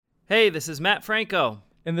Hey, this is Matt Franco.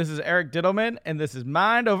 And this is Eric Diddleman, and this is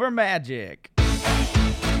Mind Over Magic.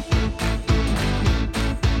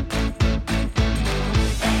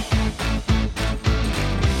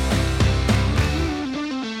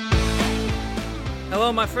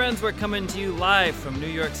 Hello, my friends. We're coming to you live from New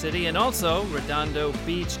York City and also Redondo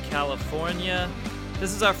Beach, California.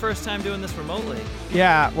 This is our first time doing this remotely.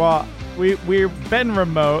 Yeah, well, we've been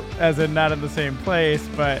remote, as in not in the same place,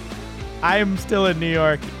 but I'm still in New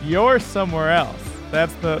York. You're somewhere else.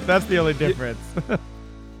 That's the only difference.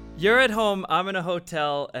 You're at home. I'm in a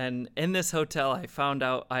hotel, and in this hotel, I found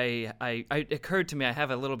out it occurred to me I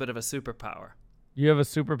have a little bit of a superpower. You have a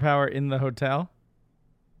superpower in the hotel?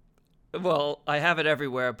 Well, I have it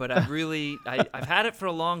everywhere, but I've had it for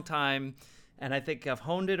a long time, and I think I've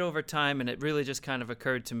honed it over time, and it really just kind of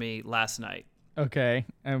occurred to me last night. Okay,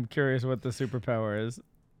 I'm curious what the superpower is.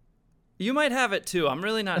 You might have it too. I'm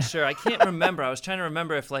really not sure. I can't remember. I was trying to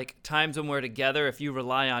remember if times when we're together, if you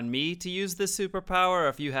rely on me to use this superpower or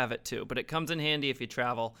if you have it too. But it comes in handy if you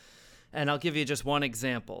travel. And I'll give you just one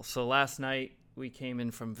example. So last night we came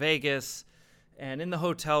in from Vegas, and in the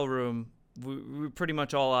hotel room, we were pretty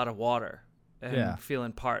much all out of water and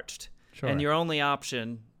feeling parched. Sure. And your only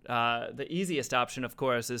option, the easiest option, of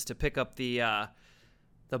course, is to pick up the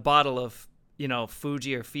bottle of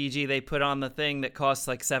Fuji or Fiji they put on the thing that costs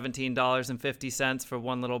like $17.50 for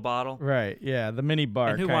one little bottle. Right, yeah, the mini bar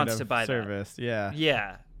and who kind wants of to buy service, that? yeah.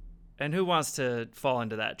 Yeah, and who wants to fall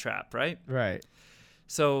into that trap, right? Right.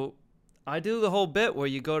 So I do the whole bit where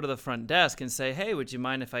you go to the front desk and say, hey, would you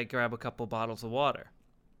mind if I grab a couple bottles of water?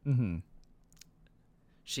 Mm-hmm.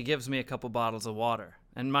 She gives me a couple bottles of water.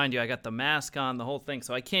 And mind you, I got the mask on, the whole thing,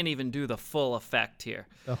 so I can't even do the full effect here.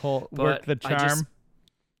 Work the charm?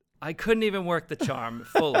 I couldn't even work the charm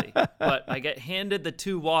fully, but I get handed the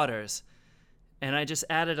two waters, and I just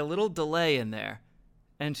added a little delay in there.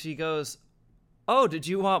 And she goes, oh, did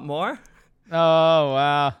you want more? Oh,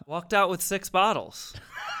 wow. Walked out with 6 bottles.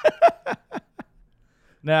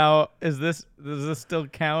 Now, does this still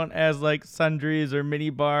count as like sundries or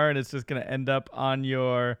mini bar, and it's just going to end up on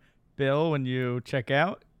your bill when you check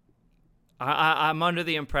out? I'm under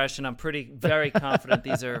the impression, I'm very confident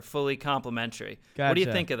these are fully complimentary. Gotcha. What do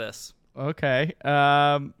you think of this? Okay.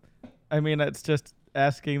 I mean, it's just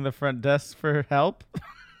asking the front desk for help.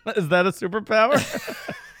 Is that a superpower?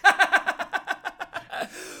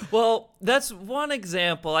 Well, that's one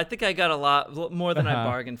example. I think I got a lot more than I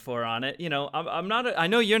bargained for on it. I'm not. I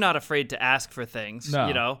know you're not afraid to ask for things.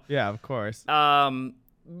 No. Yeah, of course. Tiana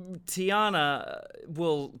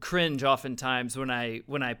will cringe oftentimes when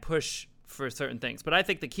I push for certain things, but I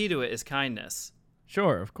think the key to it is kindness.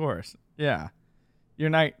 Sure, of course. Yeah. You're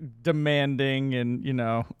not demanding and,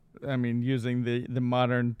 using the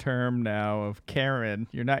modern term now of Karen.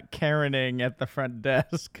 You're not Karening at the front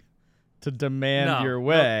desk to demand your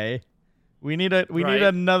way. No. We need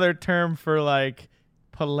another term for like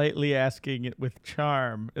politely asking it with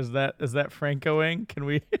charm. Is that Francoing? Can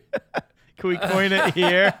we coin it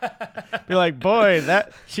here? Be like, boy,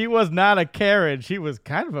 that she was not a Karen. She was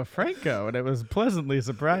kind of a Franco, and it was pleasantly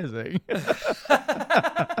surprising.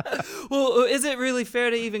 Well, is it really fair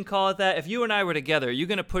to even call it that? If you and I were together, are you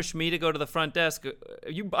going to push me to go to the front desk?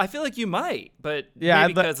 I feel like you might, but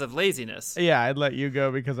maybe because of laziness. Yeah, I'd let you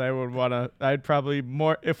go because I would want to. I'd probably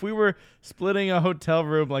more if we were splitting a hotel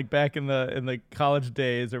room like back in the college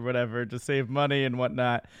days or whatever to save money and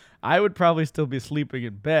whatnot. I would probably still be sleeping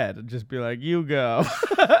in bed and just be like, you go.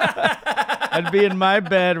 I'd be in my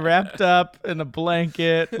bed wrapped up in a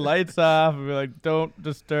blanket, lights off, and be like, don't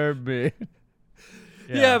disturb me.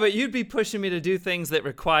 Yeah, but you'd be pushing me to do things that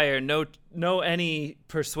require no any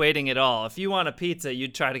persuading at all. If you want a pizza,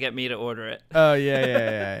 you'd try to get me to order it. Oh,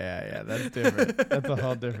 yeah. That's different. That's a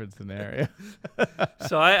whole different scenario.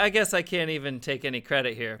 So I guess I can't even take any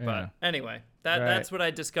credit here. But anyway, that's what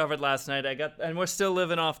I discovered last night. And we're still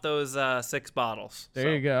living off those 6 bottles.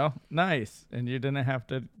 There you go. Nice. And you didn't have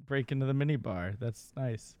to break into the mini bar. That's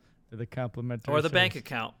nice. For the complimentary or the service. Bank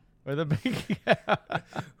account. Or the bank account.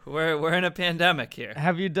 We're in a pandemic here.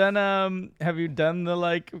 Have you done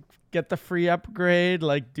the get the free upgrade,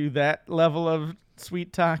 do that level of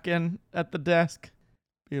sweet talking at the desk?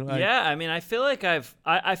 Yeah, I mean, I feel like I've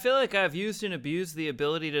used and abused the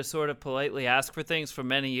ability to sort of politely ask for things for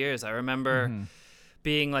many years. I remember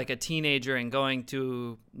being like a teenager and going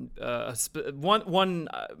to one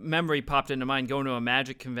memory popped into mind, going to a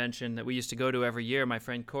magic convention that we used to go to every year, my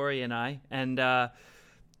friend Corey and I, and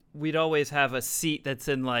we'd always have a seat that's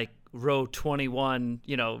in like row 21,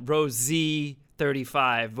 row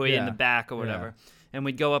Z35, way in the back or whatever. Yeah. And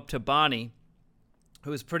we'd go up to Bonnie,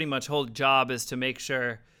 whose pretty much whole job is to make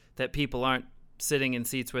sure that people aren't sitting in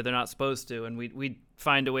seats where they're not supposed to, and we'd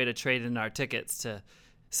find a way to trade in our tickets to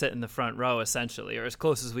sit in the front row, essentially, or as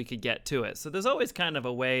close as we could get to it. So there's always kind of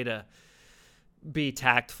a way to be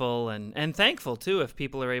tactful and thankful, too, if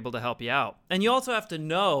people are able to help you out. And you also have to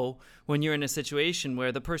know when you're in a situation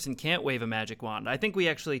where the person can't wave a magic wand. I think we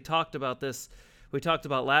actually talked about this. We talked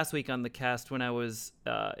about last week on the cast when I was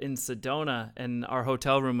in Sedona and our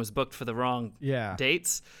hotel room was booked for the wrong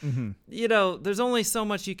dates. Mm-hmm. You know, there's only so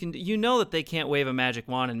much you can do. You know that they can't wave a magic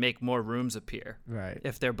wand and make more rooms appear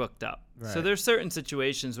if they're booked up. Right. So there's certain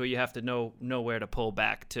situations where you have to know where to pull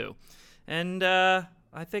back to. And I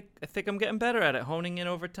think I'm getting better at it, honing in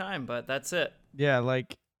over time, but that's it. Yeah,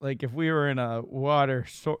 like if we were in a water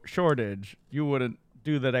shortage, you wouldn't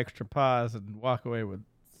do that extra pause and walk away with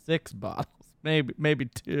 6 bottles. Maybe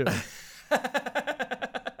 2.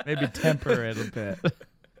 Maybe temper it a bit.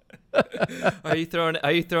 Are you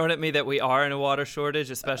throwing at me that we are in a water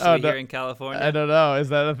shortage, especially here in California? I don't know. Is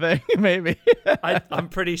that a thing? Maybe. I'm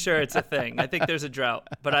pretty sure it's a thing. I think there's a drought,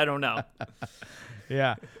 but I don't know.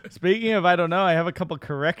 Yeah. Speaking of, I don't know, I have a couple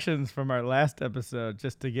corrections from our last episode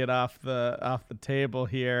just to get off the table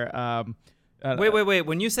here. Wait.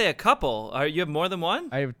 When you say a couple, you have more than one?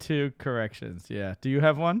 I have 2 corrections. Yeah. Do you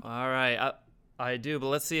have one? All right. I do, but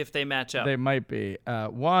let's see if they match up. They might be.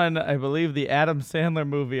 One, I believe the Adam Sandler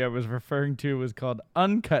movie I was referring to was called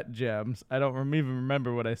Uncut Gems. I don't even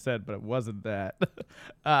remember what I said, but it wasn't that.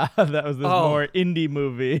 That was this more indie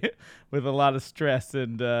movie with a lot of stress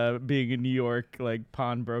and being in New York, like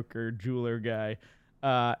pawnbroker, jeweler guy.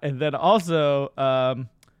 And then also, a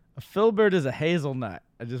filbert is a hazelnut.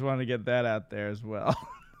 I just want to get that out there as well.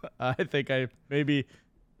 I think I maybe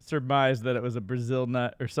surmised that it was a Brazil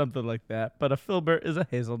nut or something like that, but a filbert is a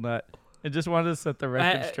hazelnut. I just wanted to set the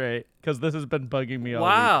record straight because this has been bugging me all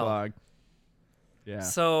week long. Yeah.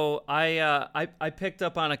 So I picked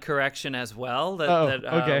up on a correction as well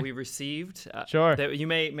that we received. Sure. That you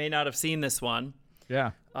may not have seen this one.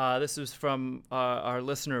 Yeah. This was from our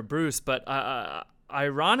listener Bruce, but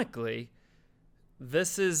ironically,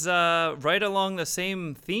 this is right along the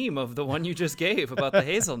same theme of the one you just gave about the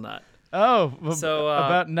hazelnut. Oh, so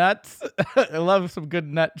about nuts. I love some good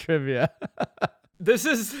nut trivia. This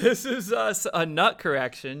is a nut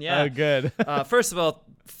correction. Yeah. Oh, good. First of all,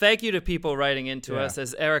 thank you to people writing into us.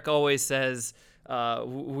 As Eric always says,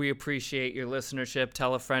 we appreciate your listenership.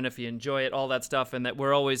 Tell a friend if you enjoy it, all that stuff, and that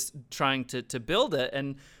we're always trying to build it.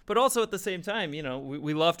 But also at the same time, you know,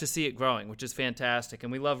 we love to see it growing, which is fantastic,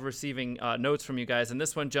 and we love receiving notes from you guys. And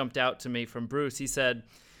this one jumped out to me from Bruce. He said,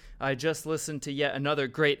 I just listened to yet another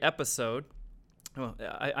great episode. Well,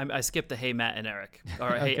 I skipped the Hey Matt and Eric,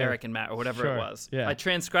 or Hey Eric and Matt, or whatever it was. Yeah. I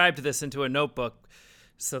transcribed this into a notebook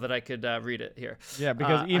so that I could read it here. Yeah,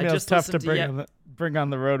 because email's tough to bring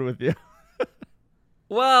on the road with you.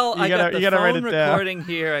 Well, I got the phone recording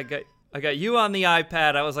here. I got you on the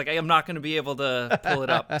iPad. I was like, I'm not going to be able to pull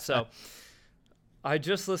it up. So I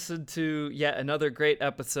just listened to yet another great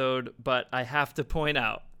episode, but I have to point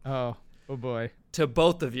out. Oh boy. To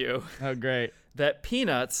both of you. Oh, great. That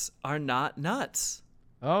peanuts are not nuts.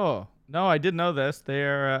 Oh, no, I did know this. They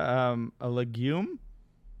are a legume.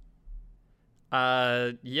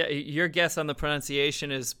 Yeah, your guess on the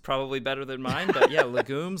pronunciation is probably better than mine, but yeah,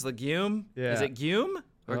 legumes, legume. Yeah. Is it gume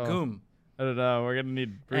or goom? I don't know. We're going to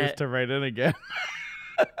need Bruce to write in again.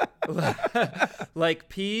 Like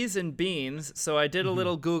peas and beans. So I did a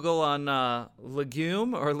little Google on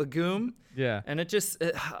legume or legume. Yeah. And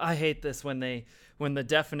I hate this when the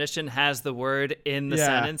definition has the word in the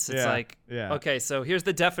sentence. It's okay, so here's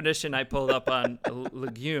the definition I pulled up on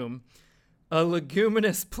legume. A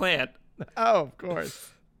leguminous plant. Oh, of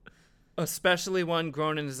course. Especially one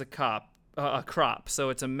grown as a crop. So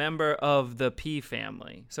it's a member of the pea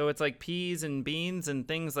family. So it's like peas and beans and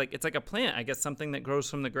things like, it's like a plant. I guess something that grows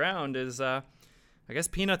from the ground is, I guess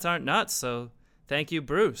peanuts aren't nuts. So thank you,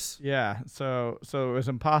 Bruce. Yeah. So it was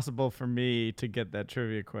impossible for me to get that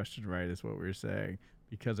trivia question right, is what we were saying,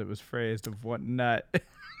 because it was phrased of what nut.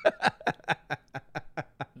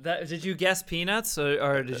 Did you guess peanuts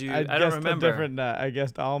or did you? I don't remember. A different nut. I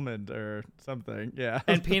guessed almond or something. Yeah.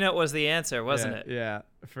 And peanut was the answer, wasn't it? Yeah.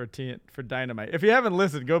 For dynamite. If you haven't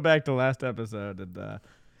listened, go back to last episode and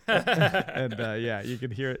you can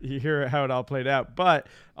hear how it all played out. But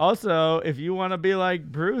also, if you want to be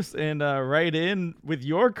like Bruce and write in with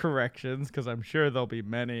your corrections, because I'm sure there'll be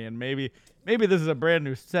many, and maybe this is a brand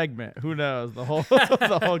new segment. Who knows? The whole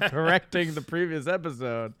correcting the previous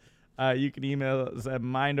episode. You can email us at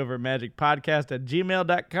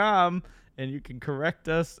mindovermagicpodcast@gmail.com, and you can correct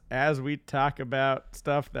us as we talk about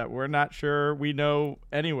stuff that we're not sure we know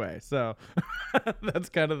anyway. So that's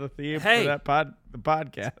kind of the theme for the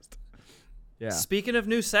podcast. Yeah. Speaking of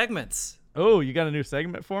new segments. Oh, you got a new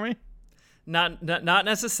segment for me? Not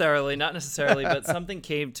necessarily, but something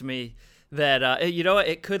came to me that you know what,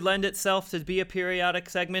 it could lend itself to be a periodic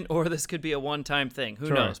segment, or this could be a one-time thing.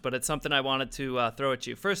 Who knows? But it's something I wanted to throw at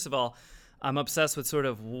you. First of all, I'm obsessed with sort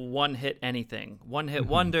of one-hit anything. One-hit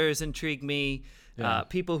wonders intrigue me. Yeah.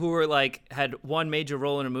 People who were like had one major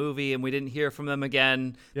role in a movie and we didn't hear from them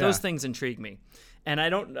again. Yeah. Those things intrigue me. And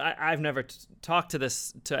I've never talked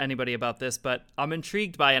to anybody about this, but I'm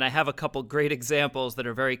intrigued by, and I have a couple great examples that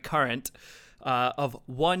are very current of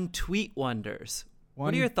one tweet wonders.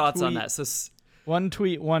 What are your thoughts on that? So, one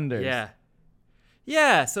tweet wonders. Yeah.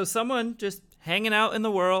 Yeah. So someone just hanging out in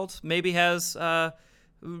the world, maybe has a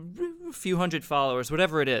few hundred followers,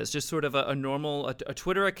 whatever it is, just sort of a normal, a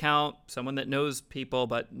Twitter account, someone that knows people,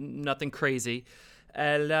 but nothing crazy.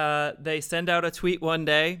 And they send out a tweet one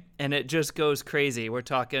day, and it just goes crazy. We're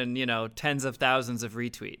talking, tens of thousands of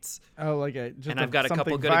retweets. Oh, I've got a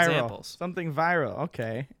couple good viral. Examples. Something viral.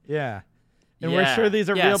 Okay, yeah. And we're sure these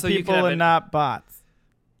are real people and not bots.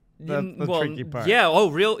 That's the tricky part. Yeah. Oh,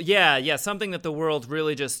 real. Yeah. Something that the world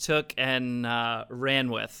really just took and ran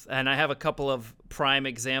with. And I have a couple of prime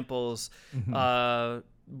examples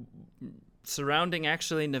surrounding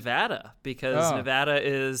actually Nevada, because Nevada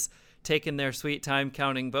is taking their sweet time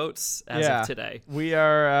counting votes as of today. We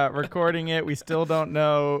are recording it. We still don't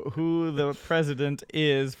know who the president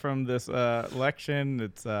is from this election.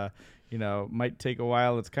 It's might take a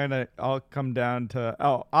while. It's kind of all come down to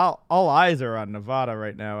all eyes are on Nevada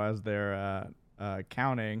right now as they're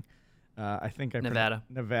counting. I think Nevada.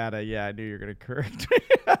 Yeah, I knew you were going to correct me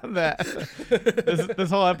on that. This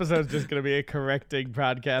whole episode is just going to be a correcting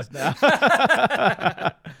podcast now.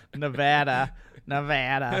 Nevada.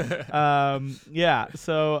 Yeah.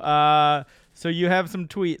 So you have some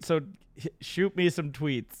tweets. So shoot me some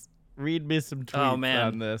tweets. Read me some tweets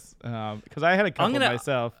on this. Because I had a couple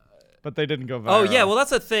myself, but they didn't go viral. Oh yeah. Well, that's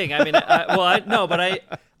the thing. I mean,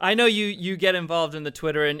 I know you get involved in the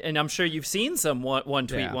Twitter, and I'm sure you've seen some one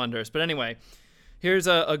tweet wonders. But anyway, here's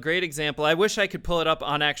a great example. I wish I could pull it up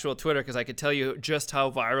on actual Twitter because I could tell you just how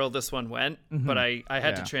viral this one went, but I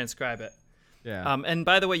had to transcribe it. Yeah. And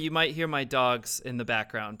by the way, you might hear my dogs in the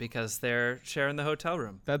background because they're sharing the hotel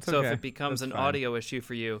room. That's okay. So if it becomes an audio issue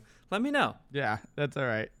for you, let me know. Yeah, that's all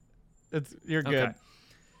right. You're good.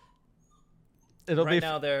 Okay. Right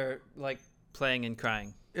now they're like playing and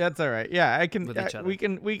crying. That's all right. Yeah, I can. With each other. We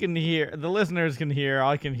can hear. The listeners can hear.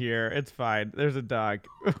 I can hear. It's fine. There's a dog.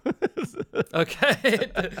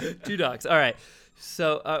 Okay, 2 dogs. All right.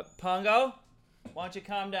 So Pongo, why don't you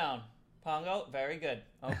calm down? Pongo, very good.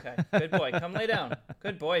 Okay, good boy. Come lay down.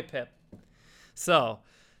 Good boy, Pip. So,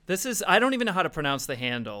 this is, I don't even know how to pronounce the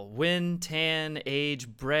handle. Win, Tan, Age,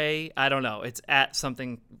 Bray. I don't know. It's at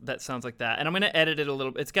something that sounds like that. And I'm going to edit it a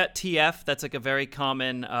little. It's got TF. That's like a very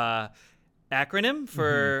common acronym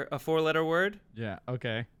for a 4-letter word. Yeah,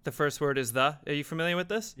 okay. The first word is the. Are you familiar with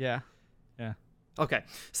this? Yeah. Okay.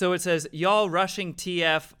 So it says, y'all rushing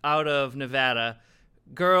TF out of Nevada.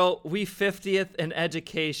 Girl, we 50th in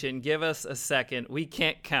education. Give us a second. We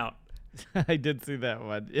can't count. I did see that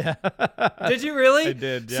one. Yeah. Did you really? I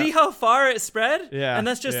did. Yeah. See how far it spread? Yeah. And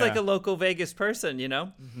that's just like a local Vegas person,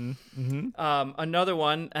 Another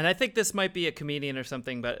one, and I think this might be a comedian or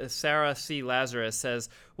something, but Sarah C. Lazarus says,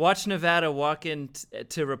 watch Nevada walk in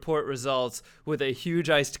to report results with a huge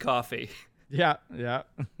iced coffee. Yeah.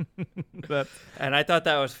 And I thought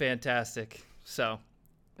that was fantastic. So.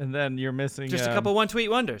 And then you're missing just a couple one tweet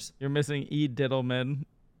wonders. You're missing E. Diddleman.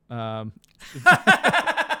 I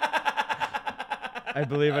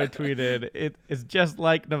believe I tweeted, it's just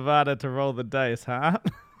like Nevada to roll the dice, huh?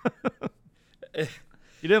 You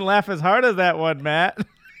didn't laugh as hard as that one, Matt.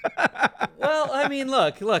 Well, I mean,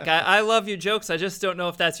 look, I love your jokes. I just don't know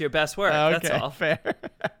if that's your best work. Okay, that's all. Fair.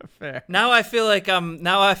 Now I feel like I'm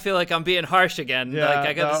being harsh again. Yeah,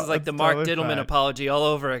 like this is like the Mark totally Diddleman fine. apology all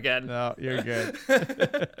over again. No, you're good.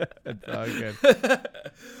 It's all good.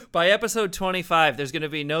 By episode 25, there's going to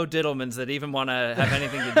be no Diddlemans that even want to have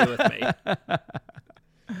anything to do with me.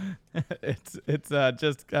 It's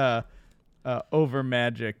just over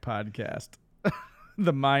magic podcast.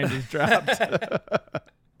 The mind is dropped.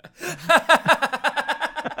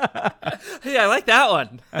 Yeah, I like that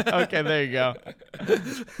one. Okay, there you go.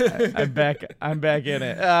 I'm back in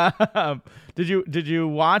it. Did you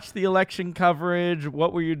watch the election coverage?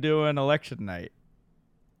 What were you doing election night?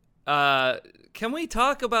 Can we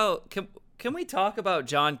talk about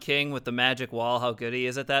John King with the magic wall? How good he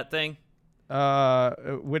is at that thing?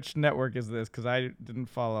 Which network is this? Because I didn't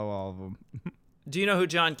follow all of them. Do you know who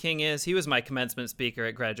John King is? He was my commencement speaker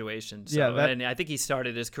at graduation. So, Yeah, and I think he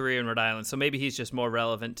started his career in Rhode Island, so maybe he's just more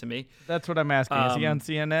relevant to me. That's what I'm asking. Is he on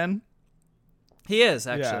CNN? He is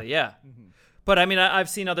actually, yeah. Mm-hmm. But I mean, I've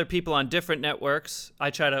seen other people on different networks. I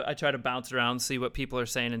try to bounce around, see what people are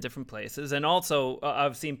saying in different places, and also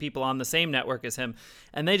I've seen people on the same network as him,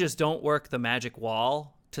 and they just don't work the magic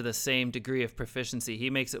wall to the same degree of proficiency. He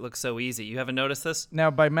makes it look so easy. You haven't noticed this? Now,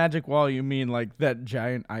 by magic wall, you mean like that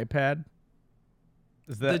giant iPad?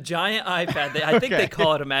 Is that the giant iPad? I think they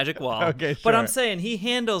call it a magic wall. Okay, sure. But I'm saying he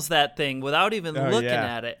handles that thing without even looking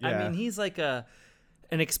at it. Yeah. I mean, he's like an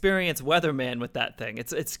experienced weatherman with that thing.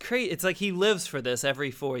 It's crazy. It's like he lives for this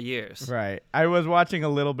every 4 years. Right. I was watching a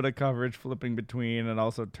little bit of coverage, flipping between, and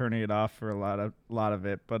also turning it off for a lot of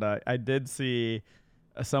it. But I did see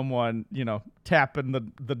someone, tapping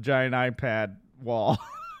the giant iPad wall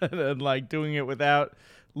and like doing it without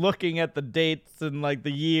looking at the dates and like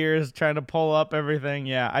the years, trying to pull up everything.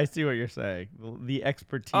 Yeah, I see what you're saying. The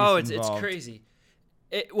expertise. Oh, it's involved. crazy.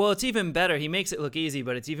 It's even better. He makes it look easy,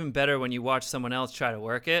 but it's even better when you watch someone else try to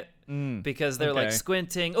work it because they're like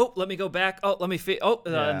squinting. Oh, let me go back. Oh, let me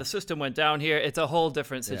and the system went down here. It's a whole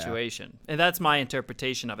different situation. And that's my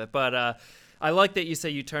interpretation of it. But I like that you say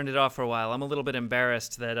you turned it off for a while. I'm a little bit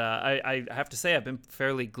embarrassed that I have to say I've been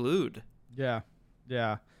fairly glued. Yeah.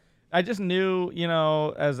 I just knew,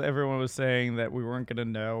 as everyone was saying, that we weren't going to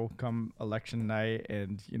know come election night.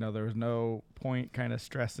 And, there was no point kind of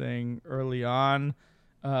stressing early on.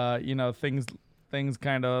 Things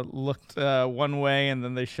kind of looked one way and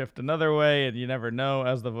then they shift another way. And you never know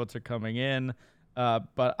as the votes are coming in.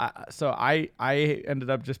 But I ended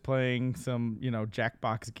up just playing some,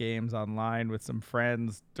 Jackbox games online with some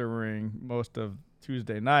friends during most of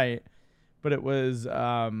Tuesday night. But it was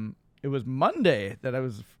Monday that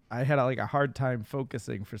I had a hard time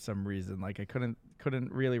focusing for some reason. Like I couldn't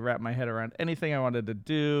really wrap my head around anything I wanted to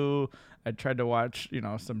do. I tried to watch,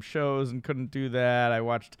 some shows and couldn't do that. I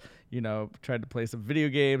watched, tried to play some video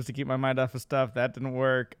games to keep my mind off of stuff. That didn't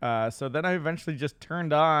work. So then I eventually just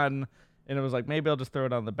turned on, and it was like, maybe I'll just throw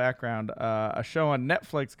it on the background, a show on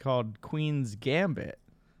Netflix called Queen's Gambit.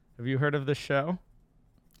 Have you heard of this show?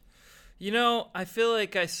 I feel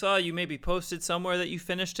like I saw you maybe posted somewhere that you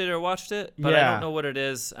finished it or watched it, but I don't know what it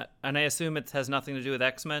is, and I assume it has nothing to do with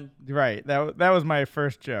X-Men. Right. That was my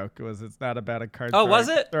first joke. It's not about a card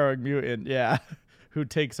throwing mutant, who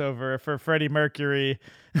takes over for Freddie Mercury.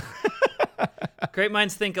 Great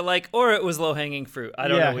minds think alike, or it was low-hanging fruit. I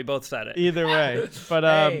don't know. We both said it. Either way. But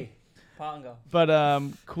hey, Pongo. But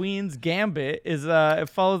Queen's Gambit is it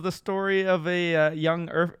follows the story of a young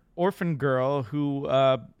orphan girl who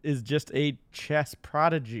is just a chess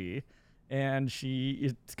prodigy, and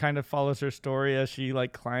it kind of follows her story as she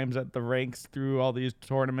climbs at the ranks through all these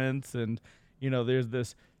tournaments, and there's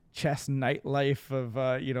this chess nightlife of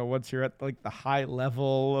once you're at the high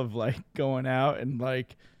level of going out and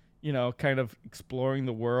kind of exploring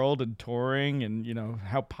the world and touring, and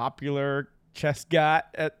how popular chess got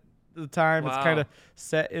at the time. Wow. It's kind of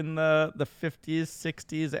set in the 50s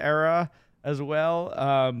 60s era as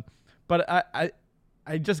well, but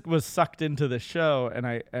I just was sucked into the show,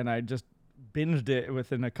 and I just binged it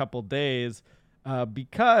within a couple days,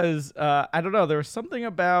 because I don't know, there was something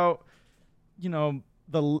about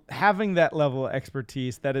having that level of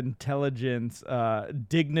expertise, that intelligence,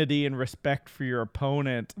 dignity, and respect for your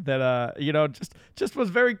opponent that just was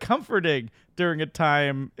very comforting during a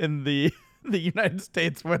time in the United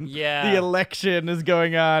States when the election is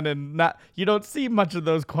going on, and you don't see much of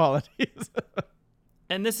those qualities.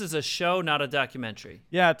 And this is a show, not a documentary.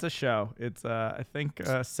 Yeah, it's a show. It's I think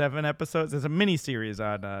 7 episodes. It's a mini series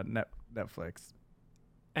on Netflix.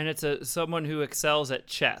 And it's someone who excels at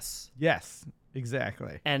chess. Yes,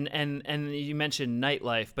 exactly. And you mentioned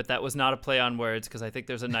nightlife, but that was not a play on words, because I think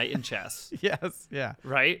there's a night in chess. Yes, yeah.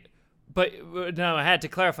 Right? But no, I had to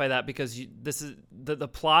clarify that, because this is the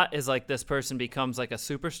plot is this person becomes a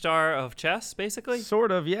superstar of chess, basically.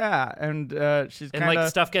 Sort of, yeah. And she's kind of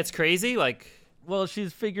stuff gets crazy, Well,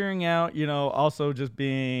 she's figuring out, also just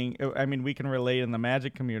being. I mean, we can relate in the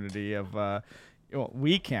Magic community of.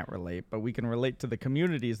 We can't relate, but we can relate to the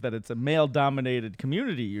communities that it's a male-dominated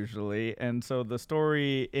community usually, and so the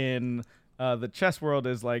story in the chess world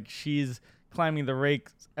is she's climbing the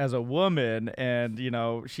ranks as a woman, and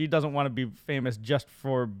she doesn't want to be famous just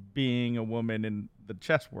for being a woman in the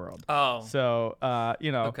chess world. Oh, so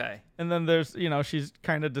okay. And then there's she's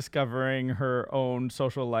kind of discovering her own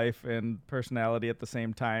social life and personality at the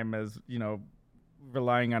same time as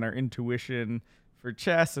relying on her intuition for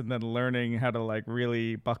chess, and then learning how to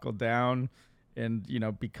really buckle down and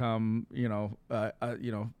become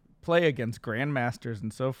play against grandmasters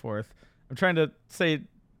and so forth. I'm trying to say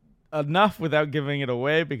enough without giving it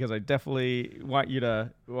away because I definitely want you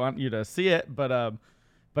to see it.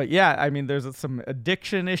 But yeah, I mean, there's some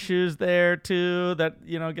addiction issues there too that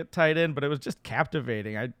get tied in. But it was just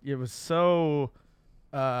captivating. It was so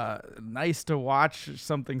nice to watch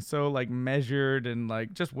something so like measured and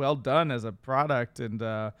like just well done as a product. And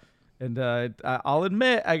I'll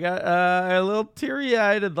admit, I got a little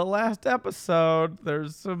teary-eyed in the last episode.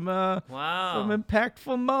 There's some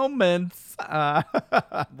impactful moments.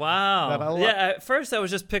 Wow. At first, I was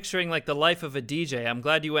just picturing like the life of a DJ. I'm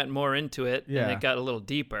glad you went more into it, and it got a little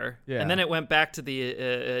deeper. Yeah. And then it went back to the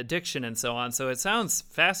addiction and so on. So it sounds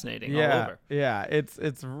fascinating all over. Yeah,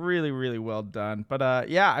 it's really, really well done. But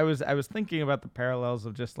I was thinking about the parallels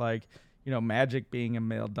of just like, magic being a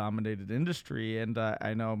male-dominated industry, and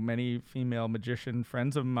I know many female magician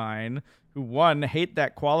friends of mine who hate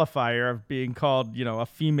that qualifier of being called, a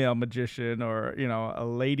female magician or a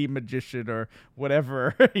lady magician or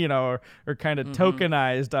whatever, or kind of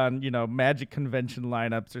tokenized on magic convention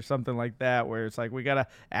lineups or something like that, where it's like we gotta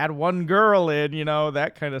add one girl in,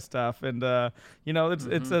 that kind of stuff, and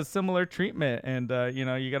it's a similar treatment, and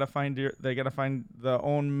they gotta find their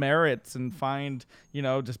own merits and find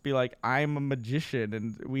just be like, I'm a magician,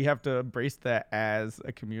 and we have to embrace that as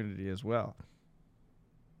a community as well.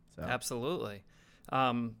 So. Absolutely.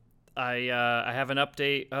 I have an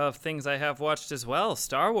update of things I have watched as well.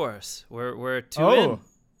 Star Wars. We're two in.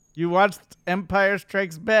 You watched Empire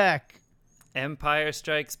Strikes Back. Empire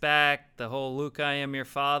Strikes Back. The whole Luke, I am your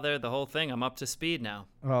father. The whole thing. I'm up to speed now.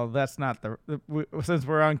 Well, that's not since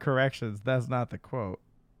we're on corrections. That's not the quote.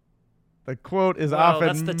 The quote is often.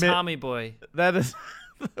 That's the Tommy Boy. That is.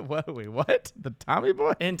 What? The Tommy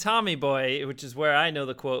Boy? In Tommy Boy, which is where I know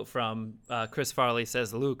the quote from, Chris Farley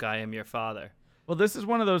says, "Luke, I am your father." Well, this is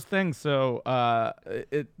one of those things. So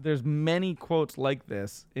there's many quotes like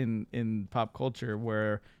this in pop culture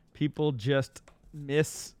where people just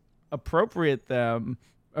misappropriate them.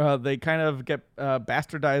 They kind of get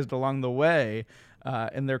bastardized along the way,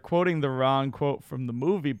 and they're quoting the wrong quote from the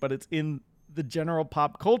movie, but it's in the general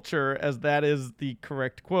pop culture as that is the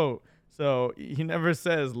correct quote. So he never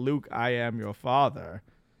says, "Luke, I am your father."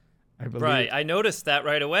 I believe. Right, I noticed that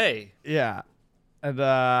right away. Yeah, and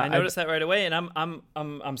I noticed that right away, and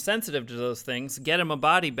I'm sensitive to those things. Get him a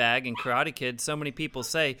body bag in Karate Kid. So many people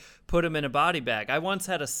say, "Put him in a body bag." I once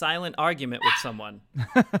had a silent argument with someone.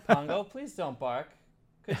 Pongo, please don't bark.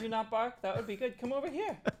 Could you not bark? That would be good. Come over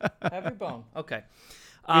here. Have your bone. Okay.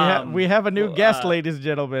 We have a new guest, ladies and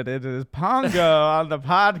gentlemen. It is Pongo on the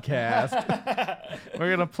podcast.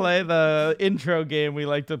 We're going to play the intro game we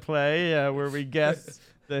like to play where we guess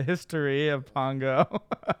the history of Pongo.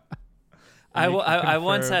 I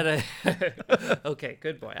once had a okay,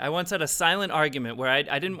 good boy. I once had a silent argument where I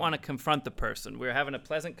didn't want to confront the person. We were having a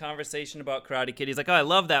pleasant conversation about Karate Kid. He's like, "Oh, I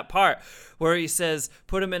love that part where he says,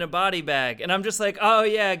 'Put him in a body bag.'" And I'm just like, "Oh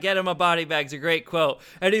yeah, get him a body bag's a great quote."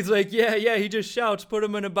 And he's like, "Yeah, he just shouts, 'Put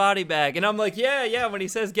him in a body bag.'" And I'm like, "Yeah, when he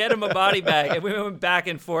says, 'Get him a body bag.'" And we went back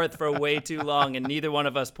and forth for way too long, and neither one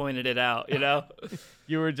of us pointed it out.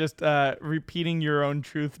 You were just repeating your own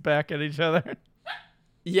truth back at each other.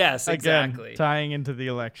 Yes, exactly. Again, tying into the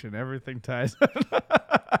election. Everything ties.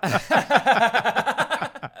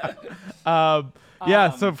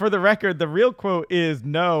 So for the record, the real quote is,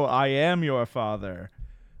 "No, I am your father."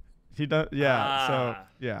 He does. Yeah. So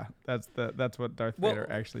yeah, that's what Darth Vader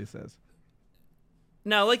actually says.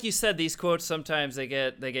 Now, like you said, these quotes sometimes they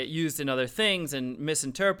get used in other things and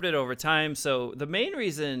misinterpreted over time. So the main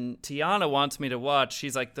reason Tiana wants me to watch,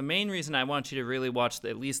 she's like, the main reason I want you to really watch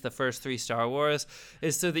at least the first 3 Star Wars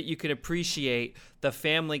is so that you can appreciate the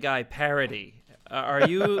Family Guy parody. Are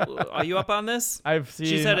you up on this?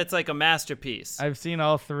 She said it's like a masterpiece. I've seen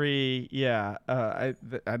all 3. Yeah, I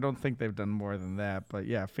don't think they've done more than that, but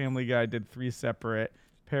yeah, Family Guy did 3 separate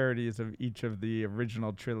parodies of each of the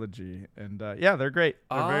original trilogy, and they're great.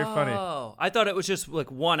 They're very funny. Oh, I thought it was just like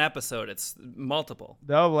one episode. It's multiple.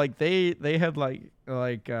 No, like they had I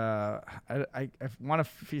want to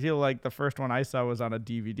feel like the first one I saw was on a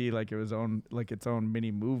DVD, like it was its own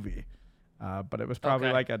mini movie, but it was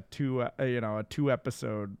probably like a 2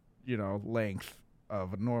 episode length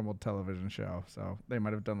of a normal television show. So they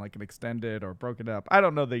might have done like an extended or broken up. I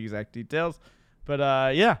don't know the exact details. But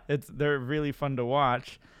they're really fun to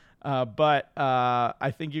watch. But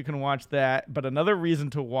I think you can watch that. But another reason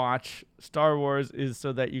to watch Star Wars is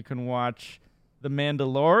so that you can watch The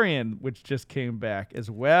Mandalorian, which just came back as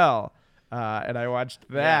well. And I watched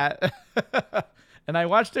that. Yeah. And I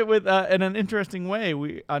watched it with in an interesting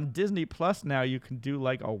way. On Disney Plus now you can do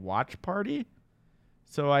like a watch party.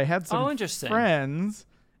 So I had some friends.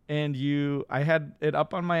 and I had it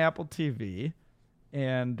up on my Apple TV,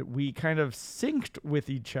 and we kind of synced with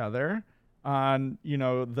each other on,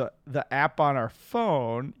 the app on our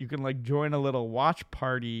phone. You can like join a little watch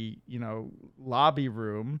party, lobby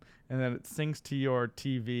room, and then it syncs to your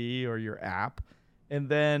TV or your app. And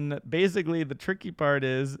then basically the tricky part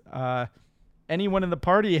is anyone in the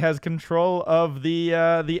party has control of the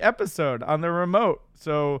episode on the remote.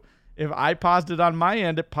 So if I paused it on my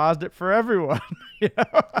end, it paused it for everyone.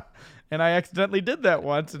 And I accidentally did that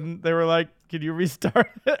once, and they were like, "Can you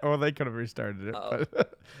restart it?" Well, they could have restarted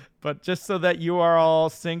it, but just so that you are all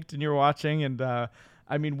synced and you're watching. And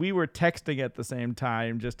we were texting at the same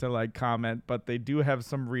time just to like comment, but they do have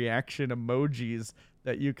some reaction emojis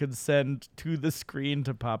that you could send to the screen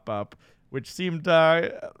to pop up, which seemed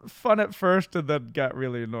fun at first and then got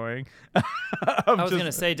really annoying. I was going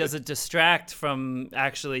to say, does it distract from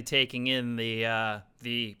actually taking in the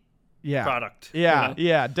product? Yeah,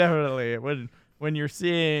 yeah, definitely. When you're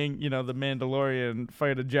seeing, the Mandalorian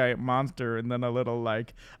fight a giant monster, and then a little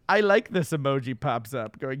like, I like this emoji pops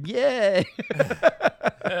up going, yay.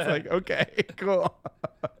 It's like, okay, cool.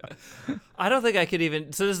 I don't think I could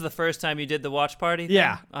even. So this is the first time you did the watch party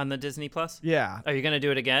thing on the Disney Plus? Yeah. Are you going to do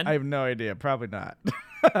it again? I have no idea. Probably not.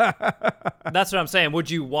 That's what I'm saying. Would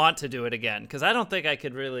you want to do it again? Because I don't think I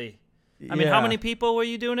could really. I mean, how many people were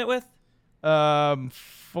you doing it with?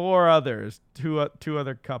 4 others. Two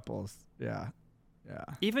other couples. Yeah.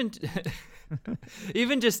 Even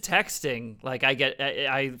just texting, like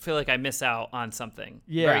I feel like I miss out on something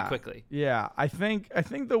very quickly. Yeah, I think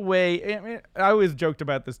the way I always joked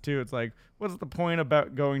about this too. It's like, what's the point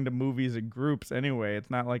about going to movies in groups anyway? It's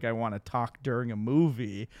not like I want to talk during a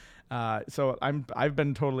movie. So I've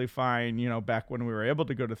been totally fine, back when we were able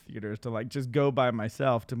to go to theaters, to like just go by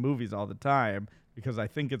myself to movies all the time, because I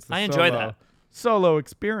think it's the solo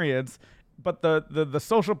experience. But the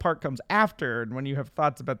social part comes after, and when you have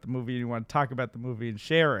thoughts about the movie, you want to talk about the movie and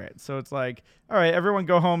share it. So it's like, all right, everyone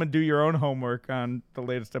go home and do your own homework on the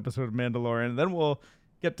latest episode of Mandalorian, and then we'll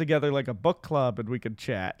get together like a book club and we could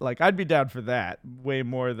chat. Like, I'd be down for that way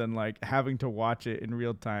more than like having to watch it in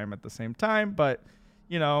real time at the same time. But,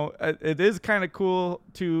 it is kind of cool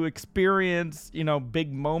to experience,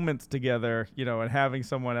 big moments together, and having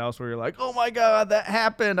someone else where you're like, oh my God, that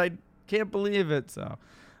happened. I can't believe it. So...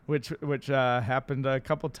 Which happened a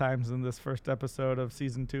couple times in this first episode of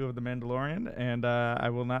season 2 of The Mandalorian, and I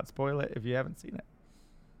will not spoil it if you haven't seen it.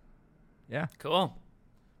 Yeah. Cool.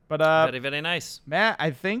 But very, very nice. Matt,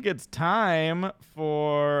 I think it's time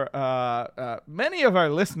for many of our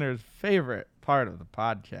listeners' favorite part of the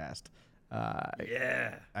podcast.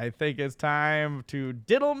 Yeah. I think it's time to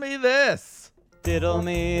diddle me this. Diddle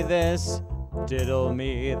me this, diddle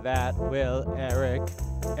me that. Will Eric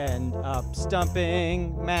end up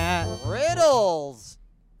stumping Matt? Riddles!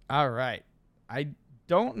 All right. I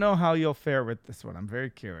don't know how you'll fare with this one. I'm very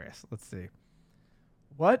curious. Let's see.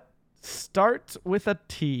 What starts with a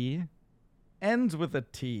T, ends with a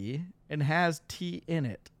T, and has T in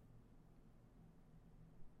it?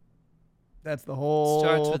 That's the whole...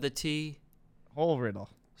 Starts with a T. Whole riddle.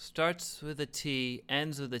 Starts with a T,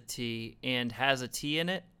 ends with a T, and has a T in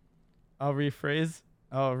it? I'll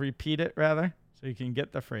repeat it, rather, so you can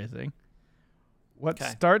get the phrasing. What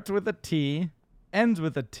starts with a T, ends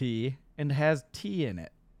with a T, and has T in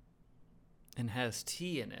it? And has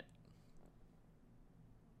T in it.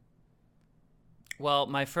 Well,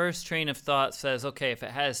 my first train of thought says, okay, if it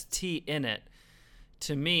has T in it,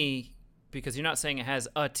 to me, because you're not saying it has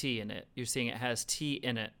a T in it, you're saying it has T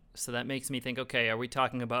in it. So that makes me think, okay, are we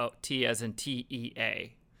talking about tea as in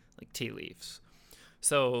T-E-A, like tea leaves?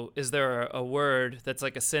 So is there a word that's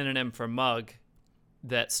like a synonym for mug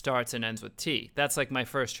that starts and ends with T? That's like my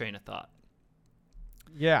first train of thought.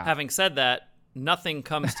 Yeah. Having said that, nothing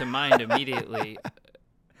comes to mind immediately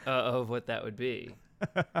of what that would be.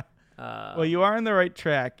 Well, you are on the right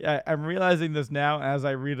track. I'm realizing this now as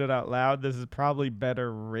I read it out loud. This is probably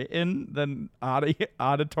better written than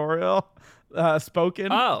auditorial.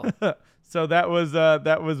 Spoken. Oh. So that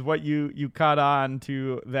was what you caught on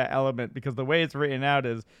to that element, because the way it's written out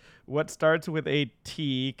is what starts with a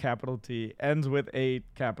T, capital T, ends with a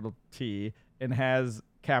capital T, and has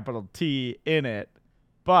capital T in it.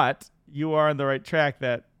 But you are on the right track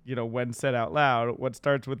that, when said out loud, what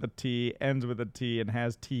starts with a T, ends with a T, and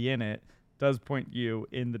has T in it does point you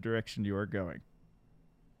in the direction you are going.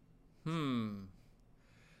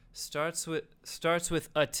 Starts with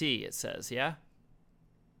a T, it says, yeah?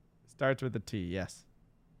 Starts with a T, yes.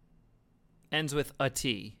 Ends with a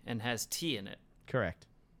T and has T in it. Correct.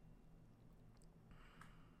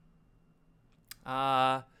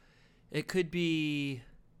 It could be...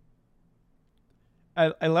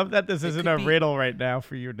 I love that this isn't could a be- riddle right now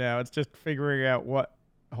for you now. It's just figuring out what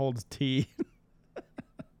holds tea.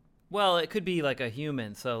 Well, it could be like a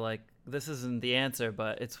human. So like this isn't the answer,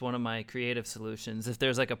 but it's one of my creative solutions. If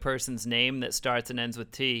there's like a person's name that starts and ends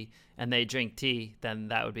with T and they drink tea, then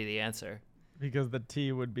that would be the answer. Because the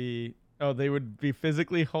tea would be... Oh, they would be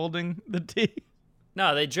physically holding the tea?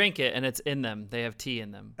 No, they drink it and it's in them. They have tea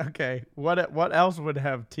in them. Okay. What else would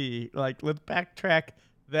have tea? Like, let's backtrack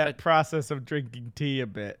that process of drinking tea a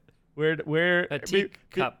bit. Where A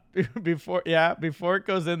teacup. Before it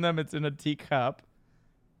goes in them, it's in a teacup.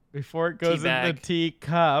 Before it goes in the bag.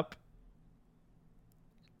 teacup,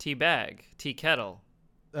 Tea bag. Tea kettle.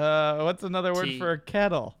 what's another word Tea. for a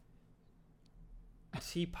kettle?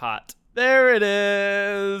 Teapot. There it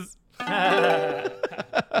is.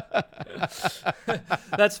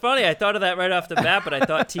 That's funny. I thought of that right off the bat, but I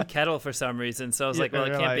thought tea kettle for some reason. So I was like, well, it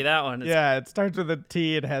you're can't be that one. It's- Yeah, it starts with a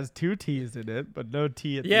T. It has two T's in it, but no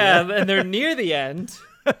T at the Yeah, end. and they're near the end,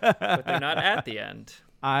 but they're not at the end.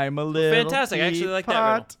 I'm a little fantastic. I actually like that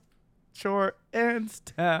riddle. teapot, short and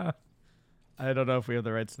stout. I don't know if we have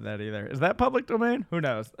the rights to that either. Is that public domain? Who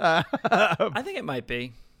knows? I think it might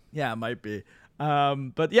be. Yeah, it might be.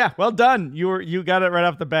 But yeah, well done. You got it right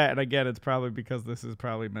off the bat. And again, it's probably because this is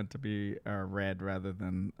probably meant to be read rather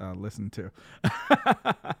than listened to.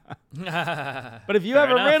 But if you Fair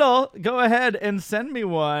have a enough. riddle, go ahead and send me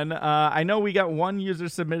one. I know we got one user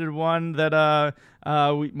submitted one that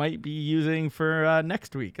we might be using for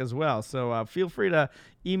next week as well. So feel free to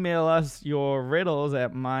email us your riddles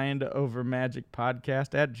at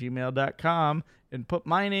mindovermagicpodcast@gmail.com and put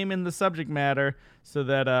my name in the subject matter so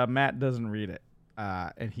that Matt doesn't read it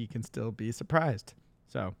and he can still be surprised.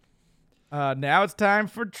 So now it's time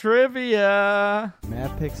for trivia.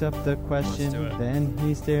 Matt picks up the question, do it. then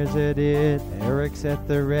he stares at it. Eric's at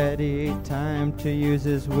the ready, time to use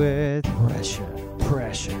his wit. Pressure,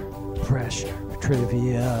 pressure, pressure.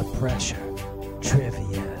 Trivia, pressure,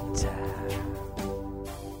 trivia time.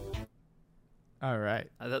 All right.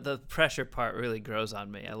 The pressure part really grows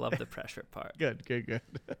on me. I love the pressure part. Good.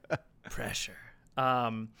 Pressure.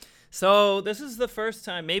 So this is the first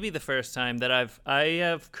time, maybe the first time that I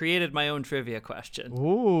have created my own trivia question.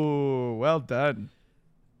 Ooh, well done.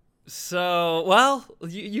 So, well,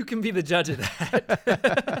 you can be the judge of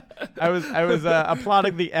that. I was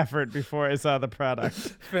applauding the effort before I saw the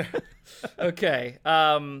product. Okay.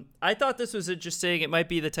 I thought this was interesting. It might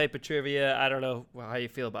be the type of trivia. I don't know how you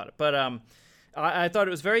feel about it, but I thought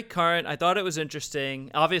it was very current. I thought it was interesting.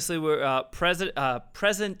 Obviously, we're present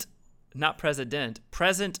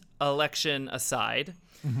election aside.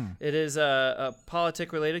 It is a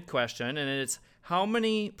politic-related question, and it's how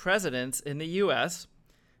many presidents in the U.S.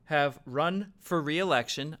 have run for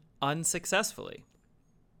re-election unsuccessfully?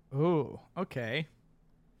 Ooh, okay.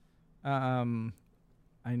 I know.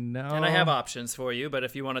 And I have options for you, but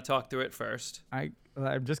if you want to talk through it first. I'm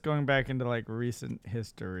just going back into like recent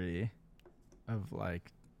history of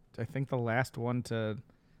like, I think the last one to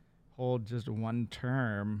hold just one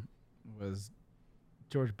term was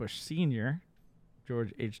George Bush Sr.,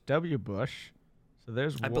 George H.W. Bush. So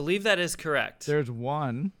there's I believe that is correct. there's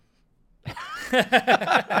one.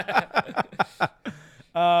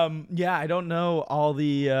 Yeah, I don't know all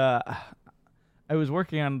the I was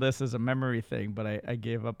working on this as a memory thing, but I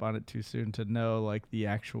gave up on it too soon to know like the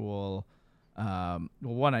actual well,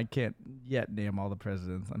 one, I can't yet name all the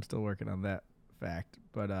presidents. I'm still working on that fact.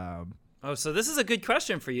 But Oh, so this is a good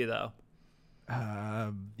question for you, though.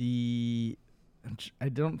 I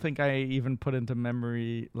don't think I even put into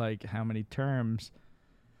memory like how many terms.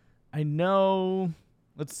 I know.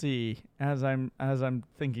 Let's see. As I'm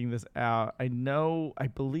thinking this out, I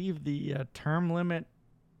believe the term limit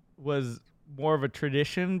was more of a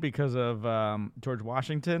tradition because of George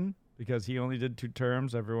Washington, because he only did 2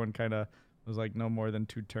 terms. Everyone kind of was like no more than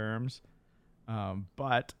 2 terms.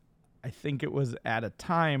 But I think it was at a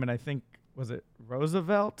time, and I think, was it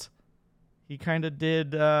Roosevelt? He kind of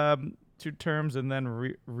did 2 terms and then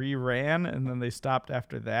re-ran, and then they stopped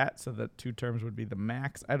after that, so that 2 terms would be the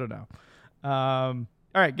max. I don't know.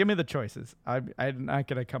 All right, give me the choices. I'm not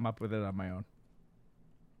gonna come up with it on my own.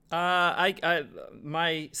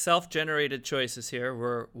 My self-generated choices here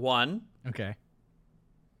were 1, Okay.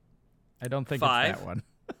 I don't think 5. it's that one.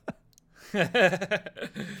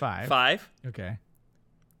 5. 5, Okay.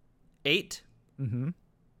 8, Mm-hmm.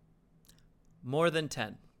 more than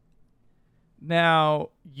 10. Now,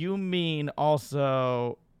 you mean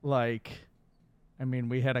also like, I mean,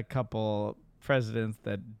 we had a couple presidents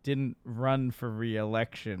that didn't run for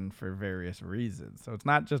re-election for various reasons. So it's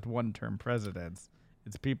not just one-term presidents.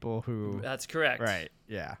 It's people who... That's correct. Right,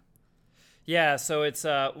 yeah. Yeah, so it's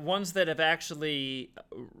ones that have actually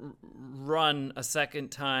run a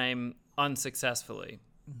second time unsuccessfully.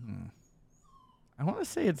 I want to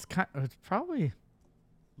say it's probably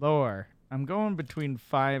lower. I'm going between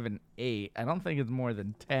 5 and 8. I don't think it's more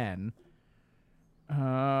than 10.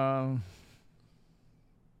 I'll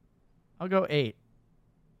go 8.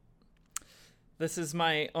 This is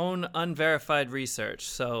my own unverified research,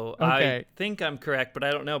 so Okay. I think I'm correct, but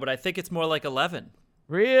I don't know. But I think it's more like 11.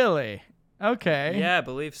 Really? Okay. Yeah, I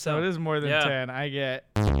believe so. So it is more than Yeah. 10. I get.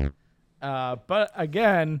 But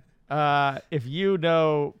again, if you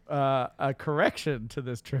know a correction to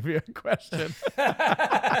this trivia question.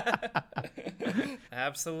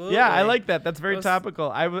 Absolutely. Yeah, I like that. That's very Those- topical.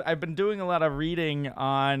 I've been doing a lot of reading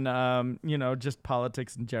on, just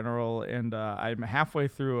politics in general, and I'm halfway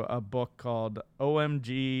through a book called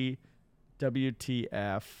OMG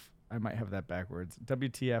WTF. I might have that backwards.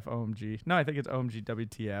 WTF OMG. No, I think it's OMG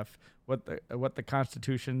WTF. What the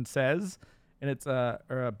Constitution says, and it's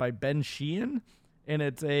by Ben Sheehan, and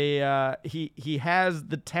it's he has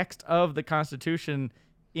the text of the Constitution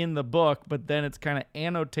in the book, but then it's kind of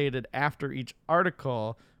annotated after each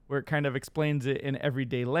article where it kind of explains it in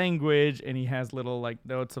everyday language, and he has little like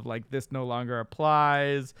notes of like this no longer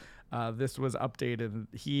applies, this was updated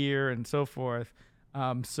here, and so forth.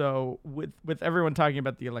 So with everyone talking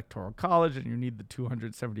about the Electoral College and you need the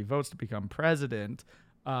 270 votes to become president,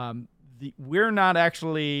 we're not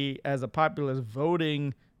actually, as a populace,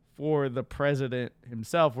 voting for the president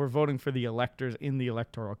himself. We're voting for the electors in the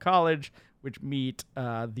Electoral College, which meet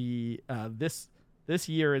this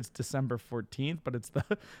year it's December 14th, but it's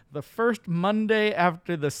the first Monday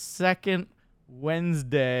after the second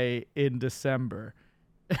Wednesday in December,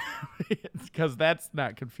 because that's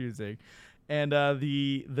not confusing. And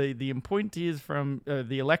the appointees from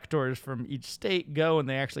the electors from each state go and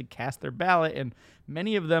they actually cast their ballot, and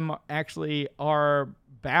many of them actually are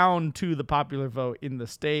bound to the popular vote in the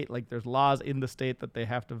state. Like there's laws in the state that they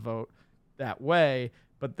have to vote that way.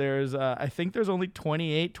 But there's I think there's only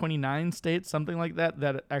 28, 29 states, something like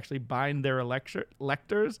that actually bind their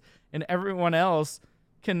electors, and everyone else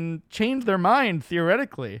can change their mind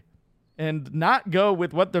theoretically and not go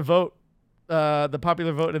with what the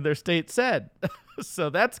popular vote in their state said.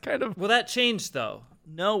 So that's kind of... Will that change, though?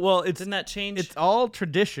 No, well, Didn't that change? It's all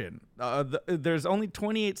tradition. There's only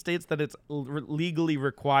 28 states that it's legally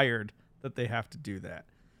required that they have to do that.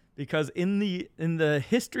 Because in the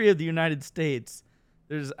history of the United States,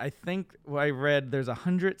 there's, I think what I read, there's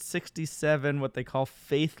 167 what they call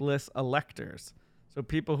faithless electors. So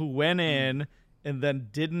people who went in and then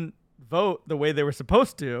didn't vote the way they were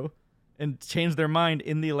supposed to and changed their mind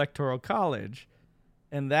in the Electoral College.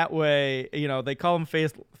 And that way, they call them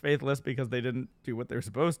faithless because they didn't do what they're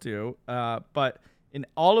supposed to. But in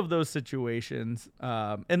all of those situations,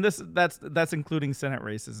 and that's including Senate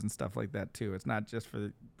races and stuff like that too. It's not just for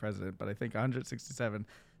the president, but I think 167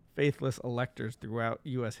 faithless electors throughout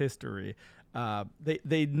U.S. history.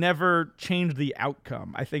 They never changed the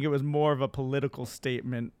outcome. I think it was more of a political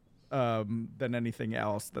statement than anything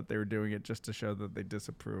else that they were doing it just to show that they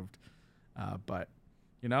disapproved. But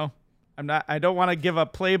I don't want to give a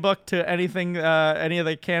playbook to anything, any of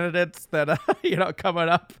the candidates that coming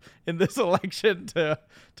up in this election to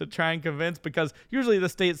try and convince, because usually the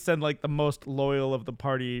states send like the most loyal of the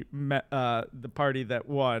party that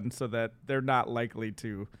won, so that they're not likely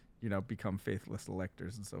to become faithless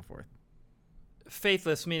electors and so forth.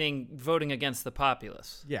 Faithless meaning voting against the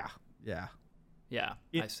populace. Yeah. Yeah,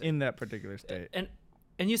 I see. In that particular state. And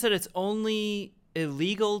you said it's only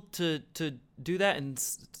illegal to do that in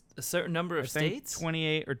a certain number of states?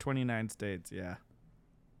 28 or 29 states, yeah.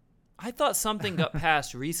 I thought something got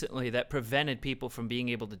passed recently that prevented people from being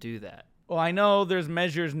able to do that. Well, I know there's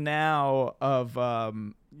measures now of,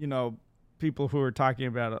 people who are talking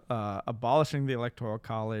about abolishing the Electoral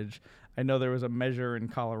College. I know there was a measure in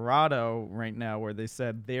Colorado right now where they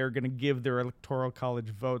said they're going to give their Electoral College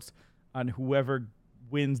votes on whoever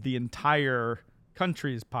wins the entire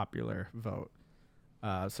country's popular vote.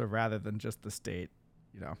 So rather than just the state,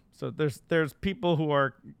 so there's people who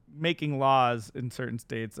are making laws in certain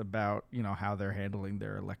states about, how they're handling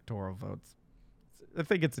their electoral votes. I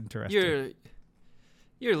think it's interesting.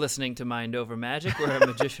 You're listening to Mind Over Magic, where a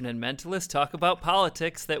magician and mentalist talk about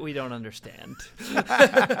politics that we don't understand.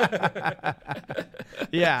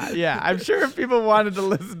 Yeah. I'm sure if people wanted to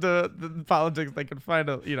listen to the politics, they could find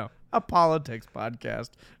a politics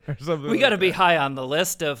podcast or something. We got to be high on the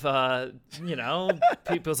list of,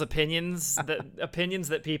 people's opinions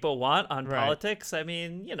that people want on Right. politics. I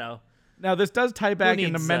mean, Now this does tie back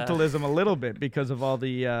into needs, mentalism a little bit because of all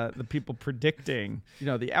the people predicting,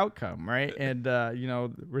 the outcome, right? And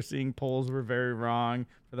we're seeing polls were very wrong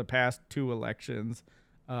for the past 2 elections,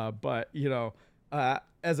 but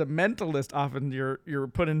as a mentalist, often you're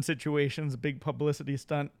put in situations, big publicity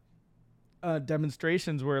stunt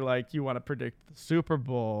demonstrations where like you want to predict the Super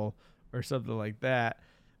Bowl or something like that.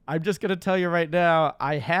 I'm just gonna tell you right now,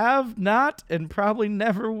 I have not and probably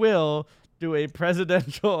never will do a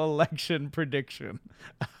presidential election prediction.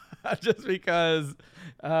 Just because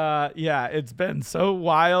it's been so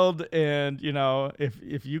wild, and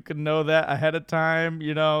if you can know that ahead of time,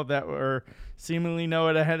 that or seemingly know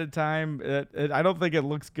it ahead of time, I don't think it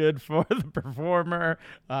looks good for the performer.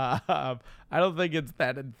 I don't think it's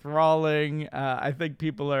that enthralling. I think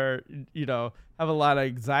people are have a lot of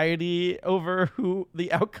anxiety over who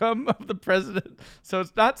the outcome of the president. So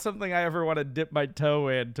it's not something I ever want to dip my toe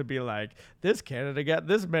in to be like, this candidate got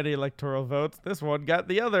this many electoral votes, this one got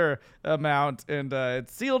the other amount, and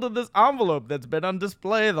it's sealed in this envelope that's been on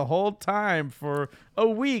display the whole time for a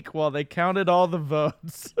week while they counted all the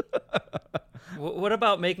votes. What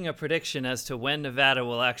about making a prediction as to when Nevada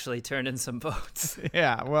will actually turn in some votes?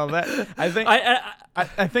 Yeah, well, that I think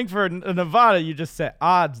I think for Nevada you just set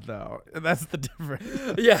odds though. That's the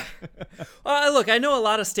difference. Yeah. Look, I know a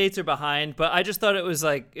lot of states are behind, but I just thought it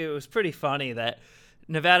was pretty funny that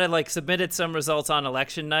Nevada submitted some results on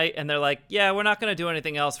election night, and they're like, yeah, we're not going to do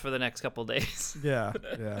anything else for the next couple days. Yeah.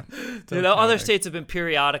 Other states have been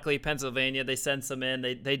periodically. Pennsylvania, they send some in.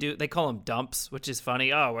 They call them dumps, which is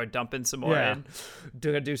funny. Oh, we're dumping some more in. We're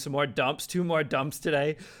gonna do some more dumps. 2 more dumps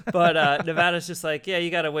today. But Nevada's just like, yeah,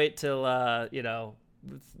 you got to wait till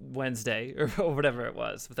Wednesday or whatever it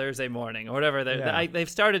was, Thursday morning or whatever. They've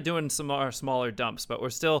started doing some more smaller dumps, but we're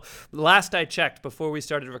still, last I checked before we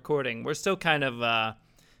started recording, we're still kind of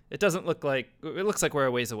it looks like we're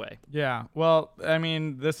a ways away. Yeah, well, I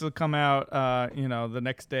mean, this will come out the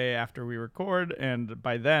next day after we record, and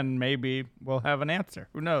by then maybe we'll have an answer.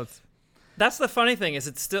 Who knows? That's the funny thing, is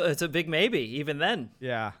it's a big maybe even then.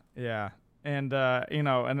 Yeah. And,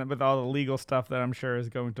 and with all the legal stuff that I'm sure is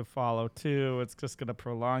going to follow, too, it's just going to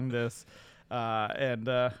prolong this. And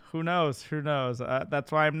who knows?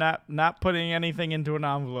 That's why I'm not putting anything into an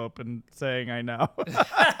envelope and saying I know.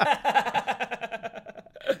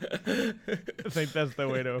 I think that's the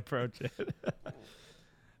way to approach it.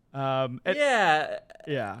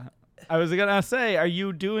 Yeah. I was going to say, are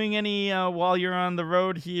you doing any, while you're on the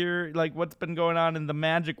road here, like what's been going on in the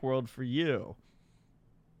magic world for you?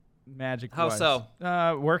 Magic. How so?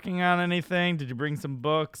 Working on anything? Did you bring some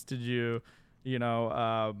books? Did you,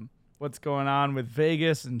 what's going on with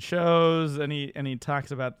Vegas and shows? Any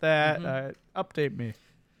talks about that? Mm-hmm. Update me.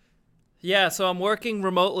 Yeah, so I'm working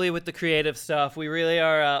remotely with the creative stuff. We really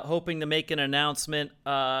are hoping to make an announcement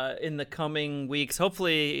in the coming weeks.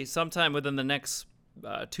 Hopefully sometime within the next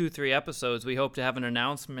 2-3 episodes, we hope to have an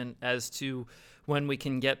announcement as to when we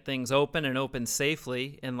can get things open and open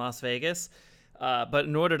safely in Las Vegas. But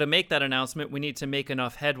in order to make that announcement, we need to make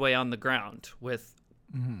enough headway on the ground with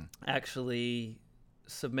actually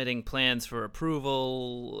submitting plans for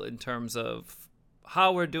approval in terms of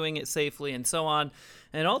how we're doing it safely and so on,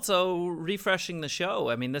 and also refreshing the show.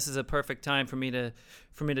 I mean, this is a perfect time for me to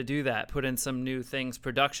do that, put in some new things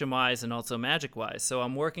production-wise and also magic-wise. So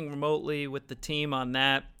I'm working remotely with the team on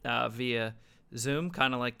that via Zoom,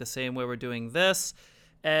 kind of like the same way we're doing this.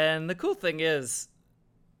 And the cool thing is,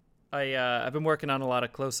 I've been working on a lot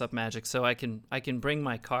of close-up magic, so I can bring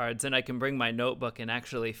my cards and I can bring my notebook and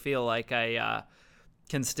actually feel like I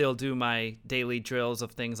can still do my daily drills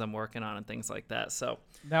of things I'm working on and things like that. So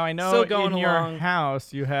now I know in your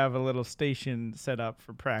house you have a little station set up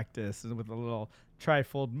for practice with a little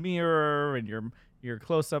trifold mirror and your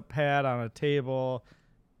close-up pad on a table.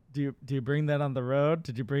 Do you bring that on the road?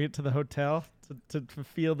 Did you bring it to the hotel to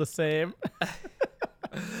feel the same?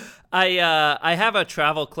 I have a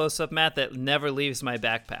travel close-up mat that never leaves my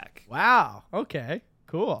backpack. Wow. Okay.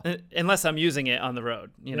 Cool. Unless I'm using it on the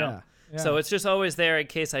road, know. Yeah. So it's just always there in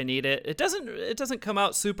case I need it. It doesn't come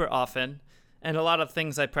out super often, and a lot of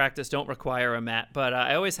things I practice don't require a mat, but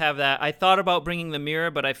I always have that. I thought about bringing the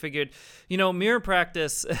mirror, but I figured, mirror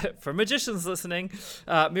practice, for magicians listening,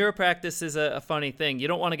 mirror practice is a funny thing. You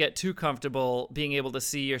don't want to get too comfortable being able to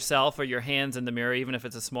see yourself or your hands in the mirror, even if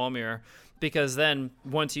it's a small mirror, because then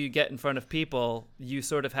once you get in front of people, you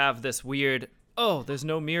sort of have this weird, there's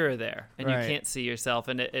no mirror there, and you can't see yourself,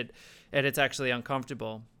 and it's actually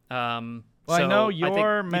uncomfortable. I know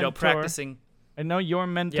your mentor. Practicing. I know your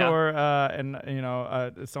mentor, and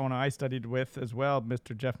someone I studied with as well,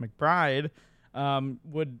 Mr. Jeff McBride,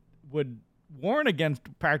 would warn against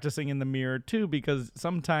practicing in the mirror too, because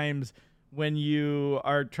sometimes when you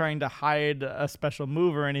are trying to hide a special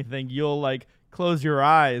move or anything, you'll like close your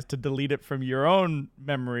eyes to delete it from your own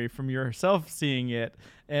memory, from yourself seeing it.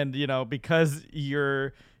 And, you know, because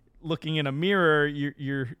you're looking in a mirror,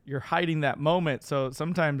 you're hiding that moment. So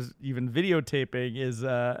sometimes even videotaping is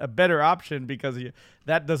a better option because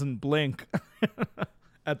that doesn't blink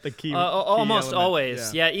at the key. Almost element.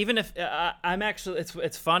 always. Yeah. Even if I'm actually,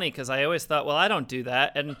 it's funny because I always thought, well, I don't do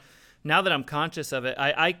that. And now that I'm conscious of it,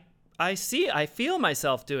 I feel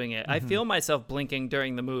myself doing it. I feel myself blinking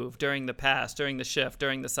during the move, during the pass, during the shift,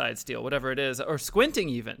 during the side steal, whatever it is, or squinting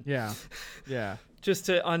even. Yeah. Yeah. Just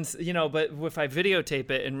to, but if I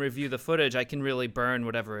videotape it and review the footage, I can really burn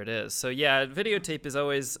whatever it is. So yeah, videotape is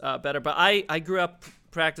always better. But I grew up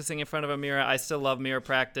practicing in front of a mirror. I still love mirror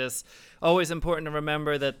practice. Always important to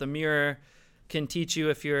remember that the mirror can teach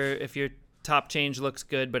you if your top change looks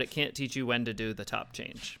good, but it can't teach you when to do the top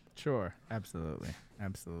change. Sure. Absolutely.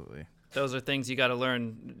 Those are things you got to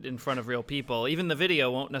learn in front of real people. Even the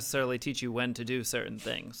video won't necessarily teach you when to do certain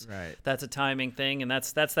things. Right. That's a timing thing, and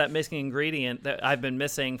that's that missing ingredient that I've been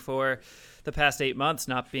missing for the past 8 months,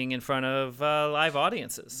 not being in front of live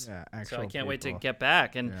audiences. Yeah, so I can't wait to get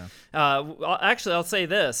back. And actually, I'll say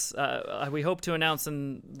this: we hope to announce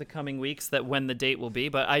in the coming weeks that when the date will be.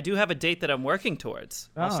 But I do have a date that I'm working towards.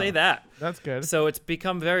 I'll say that. That's good. So it's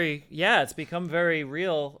become very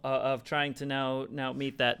real of trying to now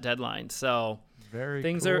meet that deadline. So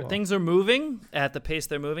things are moving at the pace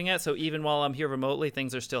they're moving at. So even while I'm here remotely,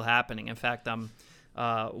 things are still happening. In fact,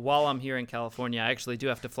 while I'm here in California, I actually do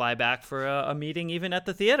have to fly back for a meeting even at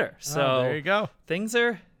the theater. So there you go. Things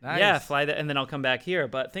are nice. Fly that, and then I'll come back here.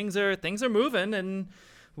 But things are moving, and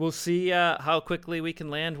we'll see how quickly we can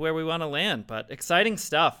land where we want to land. But exciting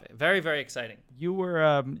stuff, very, very exciting. You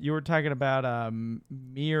were talking about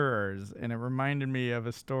mirrors, and it reminded me of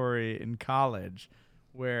a story in college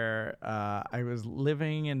where I was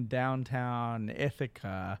living in downtown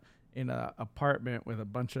Ithaca in an apartment with a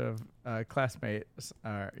bunch of classmates,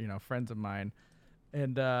 friends of mine,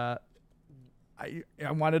 and I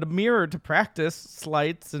wanted a mirror to practice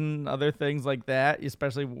sleights and other things like that,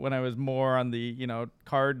 especially when I was more on the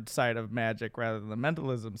card side of Magic rather than the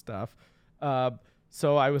mentalism stuff.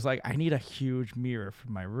 So I was like, I need a huge mirror for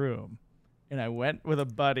my room, and I went with a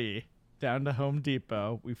buddy down to Home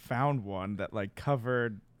Depot. We found one that like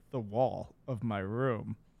covered the wall of my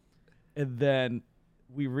room, and then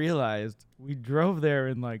we realized we drove there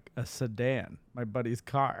in like a sedan, my buddy's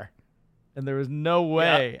car, and there was no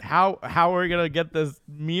way how are we gonna get this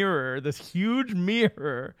huge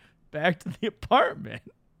mirror back to the apartment.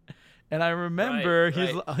 And I remember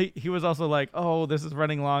he was also like, oh, this is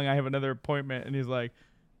running long, I have another appointment, and he's like,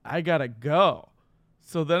 I gotta go.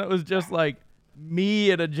 So then it was just like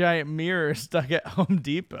me and a giant mirror stuck at Home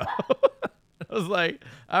Depot. I was like,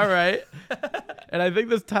 all right. And I think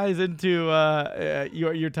this ties into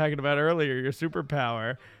what you're talking about earlier. Your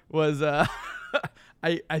superpower was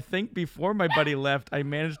I think before my buddy left, I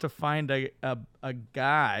managed to find a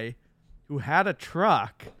guy who had a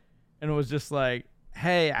truck and was just like,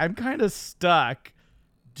 hey, I'm kind of stuck.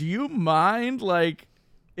 Do you mind, like,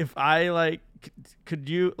 if I, like, could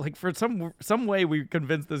you, like, for some way we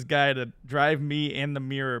convinced this guy to drive me and the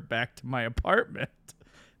mirror back to my apartment.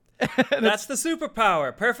 That's the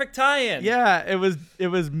superpower. Perfect tie-in. Yeah, it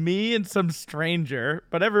was me and some stranger,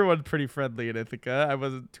 but everyone's pretty friendly in Ithaca. I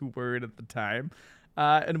wasn't too worried at the time.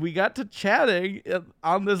 And we got to chatting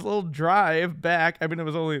on this little drive back. I mean,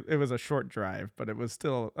 it was a short drive, but it was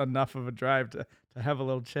still enough of a drive to have a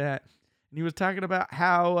little chat. And he was talking about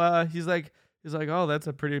how he's like, oh, that's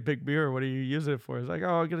a pretty big mirror. What do you use it for? He's like,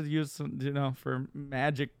 oh, I'm gonna use some, for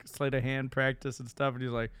Magic sleight of hand practice and stuff. And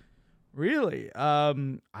he's like, really?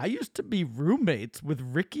 I used to be roommates with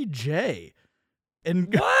Ricky Jay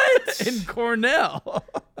in Cornell.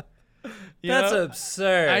 That's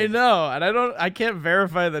absurd. I know, and I can't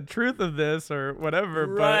verify the truth of this or whatever,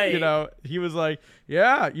 right. But he was like,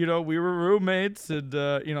 yeah, we were roommates, and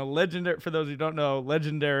legendary, for those who don't know,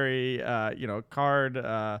 legendary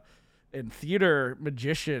card and theater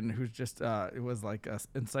magician who's just it was like an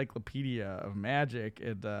encyclopedia of magic.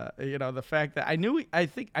 And the fact that I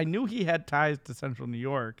knew he had ties to Central New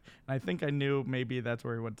York, and I think I knew maybe that's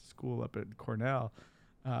where he went to school up at Cornell.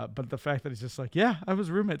 But the fact that he's just like, yeah, I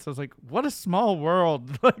was roommates. I was like, what a small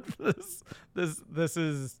world. Like this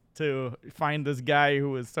is to find this guy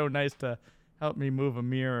who was so nice to help me move a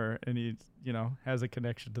mirror, and he, has a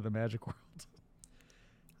connection to the magic world.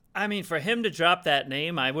 I mean, for him to drop that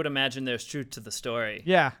name, I would imagine there's truth to the story.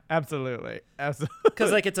 Yeah, absolutely.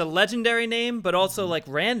 Because like it's a legendary name, but also like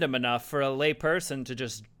random enough for a lay person to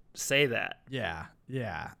just say that. Yeah.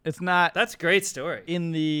 Yeah, it's not That's a great story.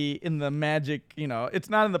 in the magic, it's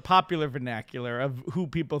not in the popular vernacular of who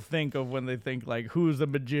people think of when they think like who's a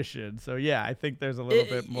magician. So yeah, I think there's a little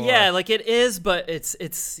bit more. Yeah, like it is, but it's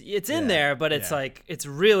in there, but it's like it's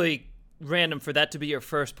really random for that to be your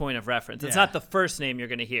first point of reference. It's not the first name you're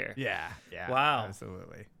going to hear. Yeah. Wow.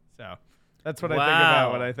 Absolutely. So that's what I think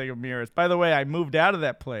about when I think of mirrors. By the way, I moved out of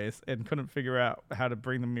that place and couldn't figure out how to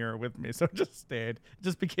bring the mirror with me, so it just stayed. It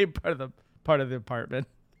just became part of the apartment.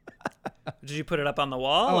 Did you put it up on the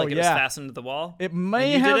wall? Oh, Like it was fastened to the wall? It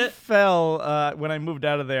may have fell when I moved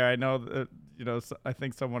out of there. I know that, I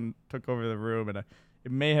think someone took over the room, and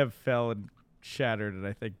it may have fell and shattered, and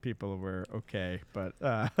I think people were okay. But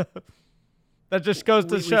that just goes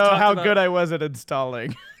to show how good I was at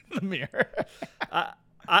installing the mirror.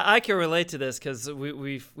 I can relate to this because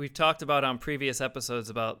we've talked about on previous episodes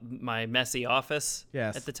about my messy office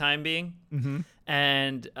at the time being. Mm-hmm.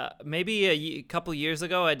 And maybe a couple years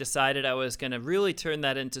ago, I decided I was going to really turn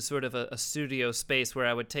that into sort of a studio space where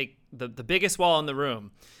I would take the biggest wall in the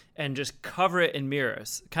room and just cover it in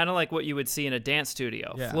mirrors, kind of like what you would see in a dance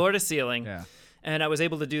studio, floor to ceiling. Yeah. And I was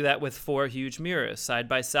able to do that with 4 huge mirrors side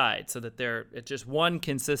by side so that it's just one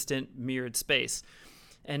consistent mirrored space.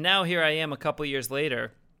 And now here I am a couple years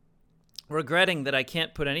later, regretting that I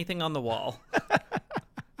can't put anything on the wall.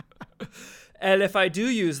 And if I do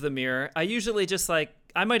use the mirror, I usually just I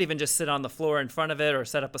might even just sit on the floor in front of it or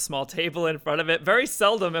set up a small table in front of it. Very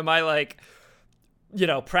seldom am I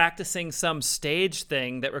practicing some stage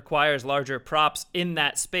thing that requires larger props in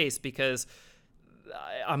that space because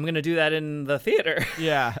I'm going to do that in the theater.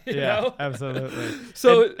 Yeah, know? Absolutely.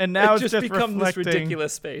 So and now it's just become this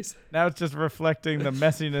ridiculous space. Now it's just reflecting the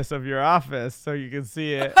messiness of your office so you can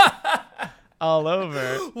see it all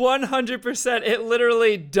over. 100%. It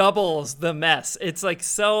literally doubles the mess. It's like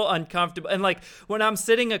so uncomfortable. And like when I'm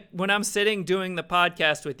sitting doing the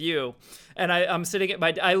podcast with you and I'm sitting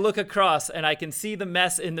I look across and I can see the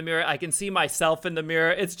mess in the mirror. I can see myself in the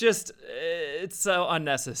mirror. It's so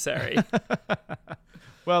unnecessary.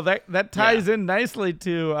 Well, that ties in nicely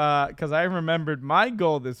to, because I remembered my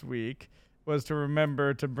goal this week was to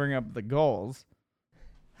remember to bring up the goals.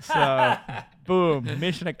 So, boom,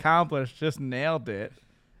 mission accomplished, just nailed it.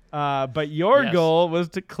 But your goal was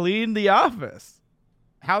to clean the office.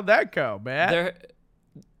 How'd that go, Matt?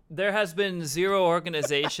 There has been zero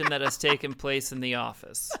organization that has taken place in the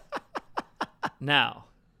office. Now,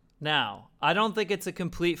 I don't think it's a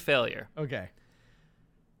complete failure. Okay.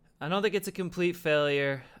 I don't think it's a complete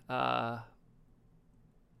failure. My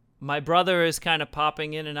brother is kind of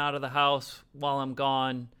popping in and out of the house while I'm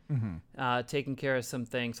gone, taking care of some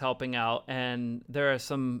things, helping out. And there are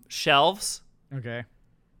some shelves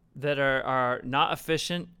that are not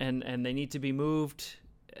efficient and they need to be moved,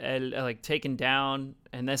 taken down.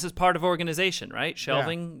 And this is part of organization, right?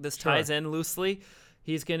 Shelving, this ties in loosely.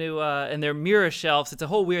 He's going to, and they're mirror shelves. It's a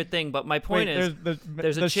whole weird thing, but my point is,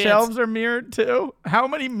 there's a chance. The shelves are mirrored too? How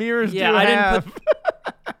many mirrors do you have?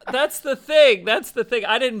 That's the thing.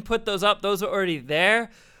 I didn't put those up. Those are already there.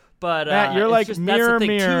 But Matt, you're like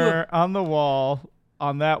mirror on the wall,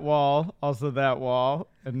 on that wall, also that wall,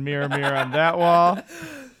 and mirror on that wall,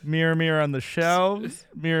 mirror on the shelves,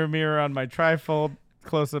 mirror on my trifold,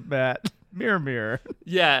 close-up Matt, mirror.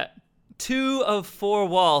 Yeah. 2 of 4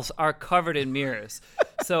 walls are covered in mirrors.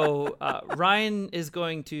 So Ryan is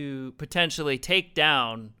going to potentially take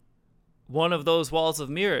down one of those walls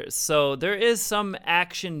of mirrors. So there is some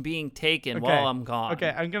action being taken while I'm gone.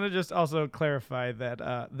 Okay, I'm going to just also clarify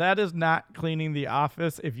that that is not cleaning the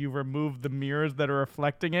office if you remove the mirrors that are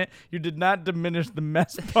reflecting it. You did not diminish the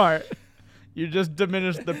mess part. You just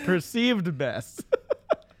diminished the perceived mess.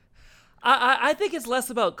 I think it's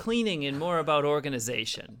less about cleaning and more about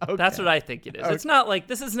organization. Okay. That's what I think it is. Okay. It's not like,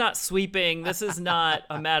 this is not sweeping. This is not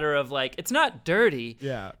a matter of it's not dirty.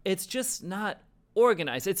 Yeah. It's just not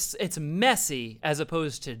organized. It's messy as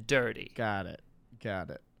opposed to dirty. Got it.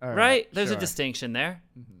 All right? There's a distinction there.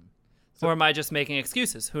 Mm-hmm. Or am I just making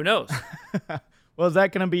excuses? Who knows? Well, is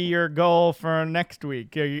that going to be your goal for next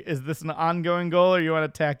week? Is this an ongoing goal, or you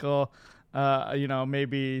want to tackle,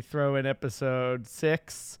 maybe throw in episode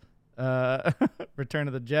 6? Return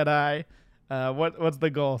of the Jedi. What's the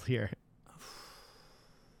goal here?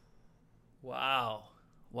 Wow.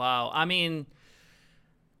 I mean,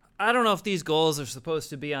 I don't know if these goals are supposed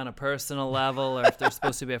to be on a personal level or if they're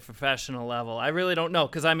supposed to be a professional level. I really don't know,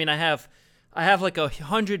 because I mean, I have like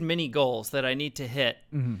 100 mini goals that I need to hit.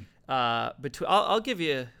 Mm-hmm. I'll give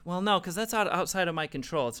you. Well, no, because that's outside of my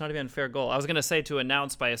control. It's not even a fair goal. I was gonna say to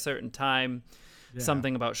announce by a certain time. Yeah.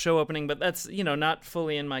 Something about show opening, but that's, not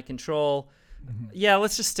fully in my control. Mm-hmm. Yeah,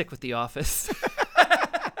 let's just stick with The Office.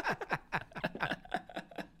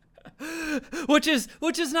 which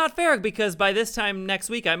is not fair because by this time next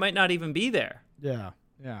week I might not even be there. Yeah.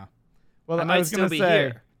 Well, I might was still gonna be say,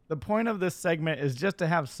 here. the point of this segment is just to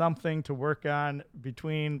have something to work on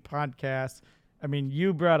between podcasts. I mean,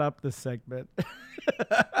 you brought up this segment.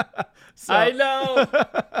 So, I know.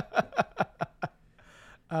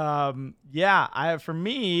 For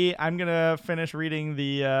me, I'm gonna finish reading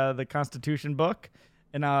the Constitution book,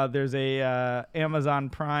 and there's a Amazon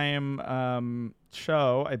Prime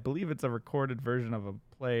show. I believe it's a recorded version of a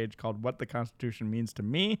play called "What the Constitution Means to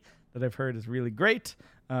Me" that I've heard is really great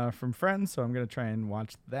from friends. So I'm gonna try and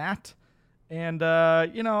watch that. And,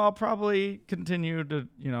 I'll probably continue to,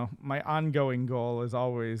 my ongoing goal is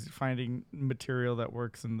always finding material that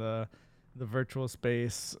works in the virtual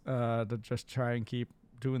space to just try and keep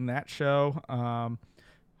doing that show.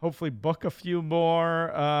 Hopefully book a few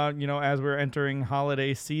more, as we're entering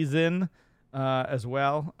holiday season as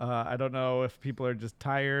well. I don't know if people are just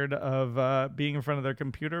tired of being in front of their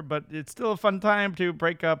computer, but it's still a fun time to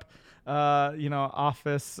break up,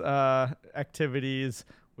 office activities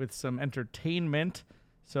with some entertainment.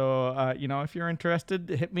 So, if you're interested,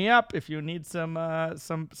 hit me up. If you need someone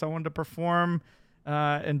to perform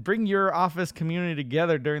and bring your office community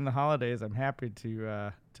together during the holidays, I'm happy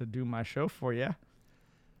to do my show for you.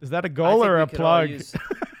 Is that a goal or a plug?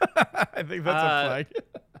 I think that's a plug.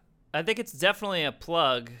 I think it's definitely a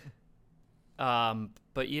plug.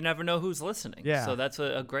 But you never know who's listening. Yeah. So that's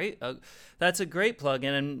a great plug.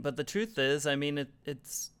 But the truth is, I mean,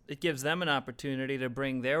 it gives them an opportunity to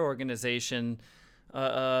bring their organization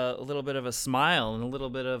a little bit of a smile and a little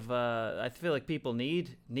bit of I feel like people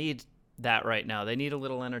need that right now. They need a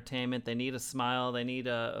little entertainment. They need a smile. They need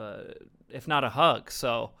if not a hug.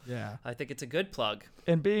 So yeah, I think it's a good plug.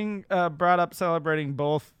 And being brought up celebrating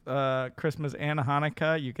both Christmas and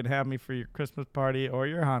Hanukkah, you can have me for your Christmas party or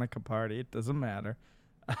your Hanukkah party. It doesn't matter.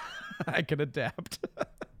 I can adapt.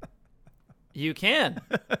 You can.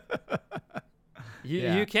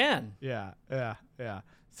 You can. Yeah.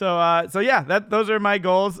 So those are my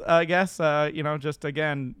goals, I guess. Just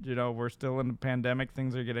again, we're still in the pandemic.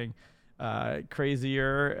 Things are getting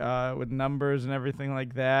crazier with numbers and everything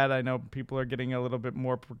like that. I know people are getting a little bit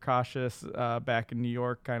more precautious back in New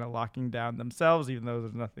York, kind of locking down themselves, even though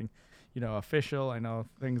there's nothing, official. I know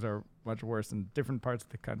things are much worse in different parts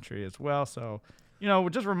of the country as well. So,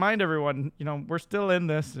 just remind everyone, we're still in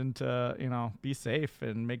this, and to, be safe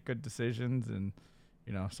and make good decisions and,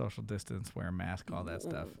 social distance, wear a mask, all that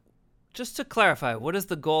stuff. Just to clarify, what is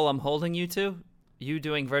the goal I'm holding you to? You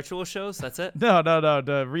doing virtual shows? That's it? No.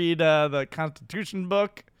 To read the Constitution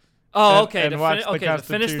book. Oh, okay. To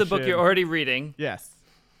finish the book you're already reading. Yes.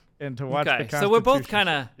 And to watch the Constitution. So we're both kind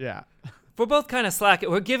of We're both kind of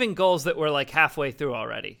slacking. We're giving goals that we're like halfway through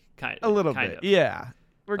already. A little bit. Yeah.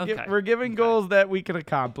 We're giving goals that we can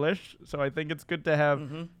accomplish. So I think it's good to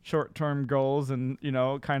have short-term goals and,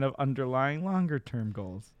 kind of underlying longer-term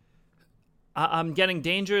goals. I'm getting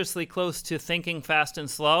dangerously close to Thinking Fast and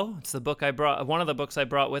Slow. It's the book one of the books I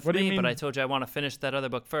brought with me, but I told you I want to finish that other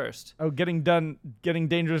book first. Oh, getting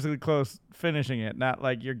dangerously close finishing it, not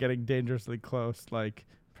like you're getting dangerously close, like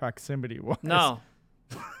proximity-wise. No.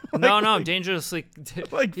 No, dangerously.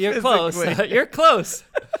 Like you're close. You're close.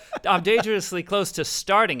 I'm dangerously close to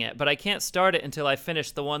starting it, but I can't start it until I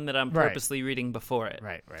finish the one that I'm purposely reading before it.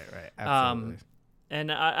 Right. Absolutely.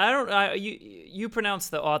 And you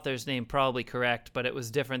pronounced the author's name probably correct, but it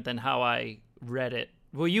was different than how I read it.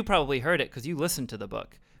 Well, you probably heard it because you listened to the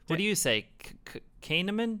book. What do you say?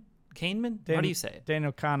 Kahneman? How do you say it?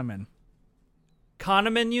 Daniel Kahneman.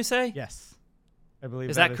 Kahneman, you say? Yes. I believe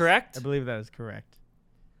is that correct? I believe that is correct.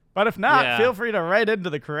 But if not, feel free to write into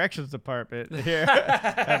the corrections department here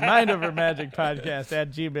at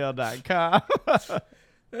mindovermagicpodcast@gmail.com.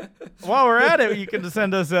 While we're at it, you can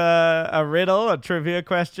send us a riddle, a trivia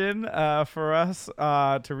question for us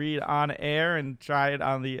to read on air and try it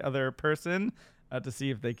on the other person to see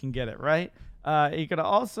if they can get it right. You can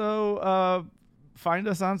also find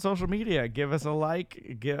us on social media. Give us a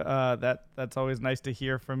like. That's always nice to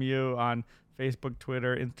hear from you on Facebook,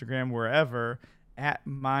 Twitter, Instagram, wherever, at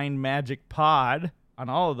Mind Magic Pod on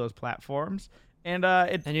all of those platforms. And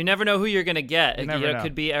you never know who you're going to get. It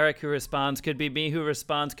could be Eric who responds, could be me who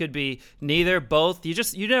responds, could be neither, both.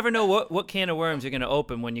 You never know what can of worms you're going to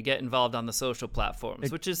open when you get involved on the social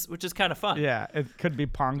platforms, which is kind of fun. Yeah, it could be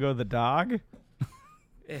Pongo the dog.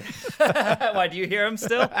 Why, do you hear him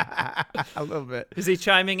still? A little bit. Is he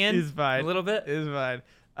chiming in? He's fine. A little bit? He's fine.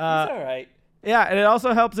 He's all right. Yeah, and it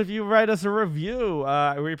also helps if you write us a review.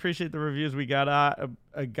 We appreciate the reviews we got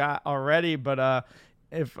already, but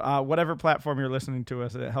if whatever platform you're listening to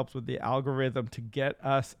us, it helps with the algorithm to get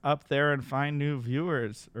us up there and find new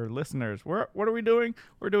viewers or listeners. What are we doing?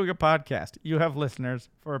 We're doing a podcast. You have listeners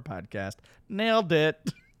for a podcast. Nailed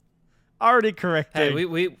it. Already corrected. Hey,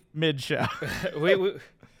 we mid-show.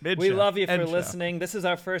 We love you for listening. This is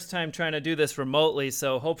our first time trying to do this remotely,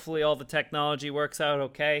 so hopefully all the technology works out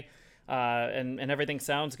okay, and everything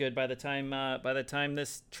sounds good by the time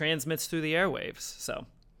this transmits through the airwaves. So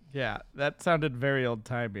yeah, that sounded very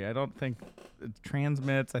old-timey. I don't think it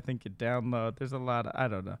transmits. I think you download. There's a lot of, I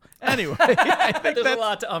don't know. Anyway, I think there's a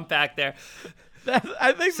lot to unpack there.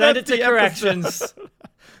 I think send that's it to the corrections.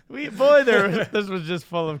 This was just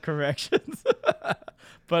full of corrections.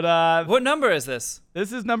 But what number is this?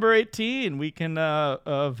 This is number 18. We can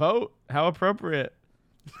vote. How appropriate.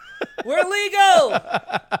 We're legal.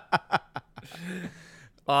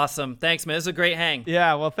 Awesome. Thanks, man. This is a great hang.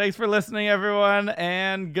 Yeah, well, thanks for listening, everyone,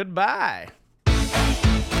 and goodbye.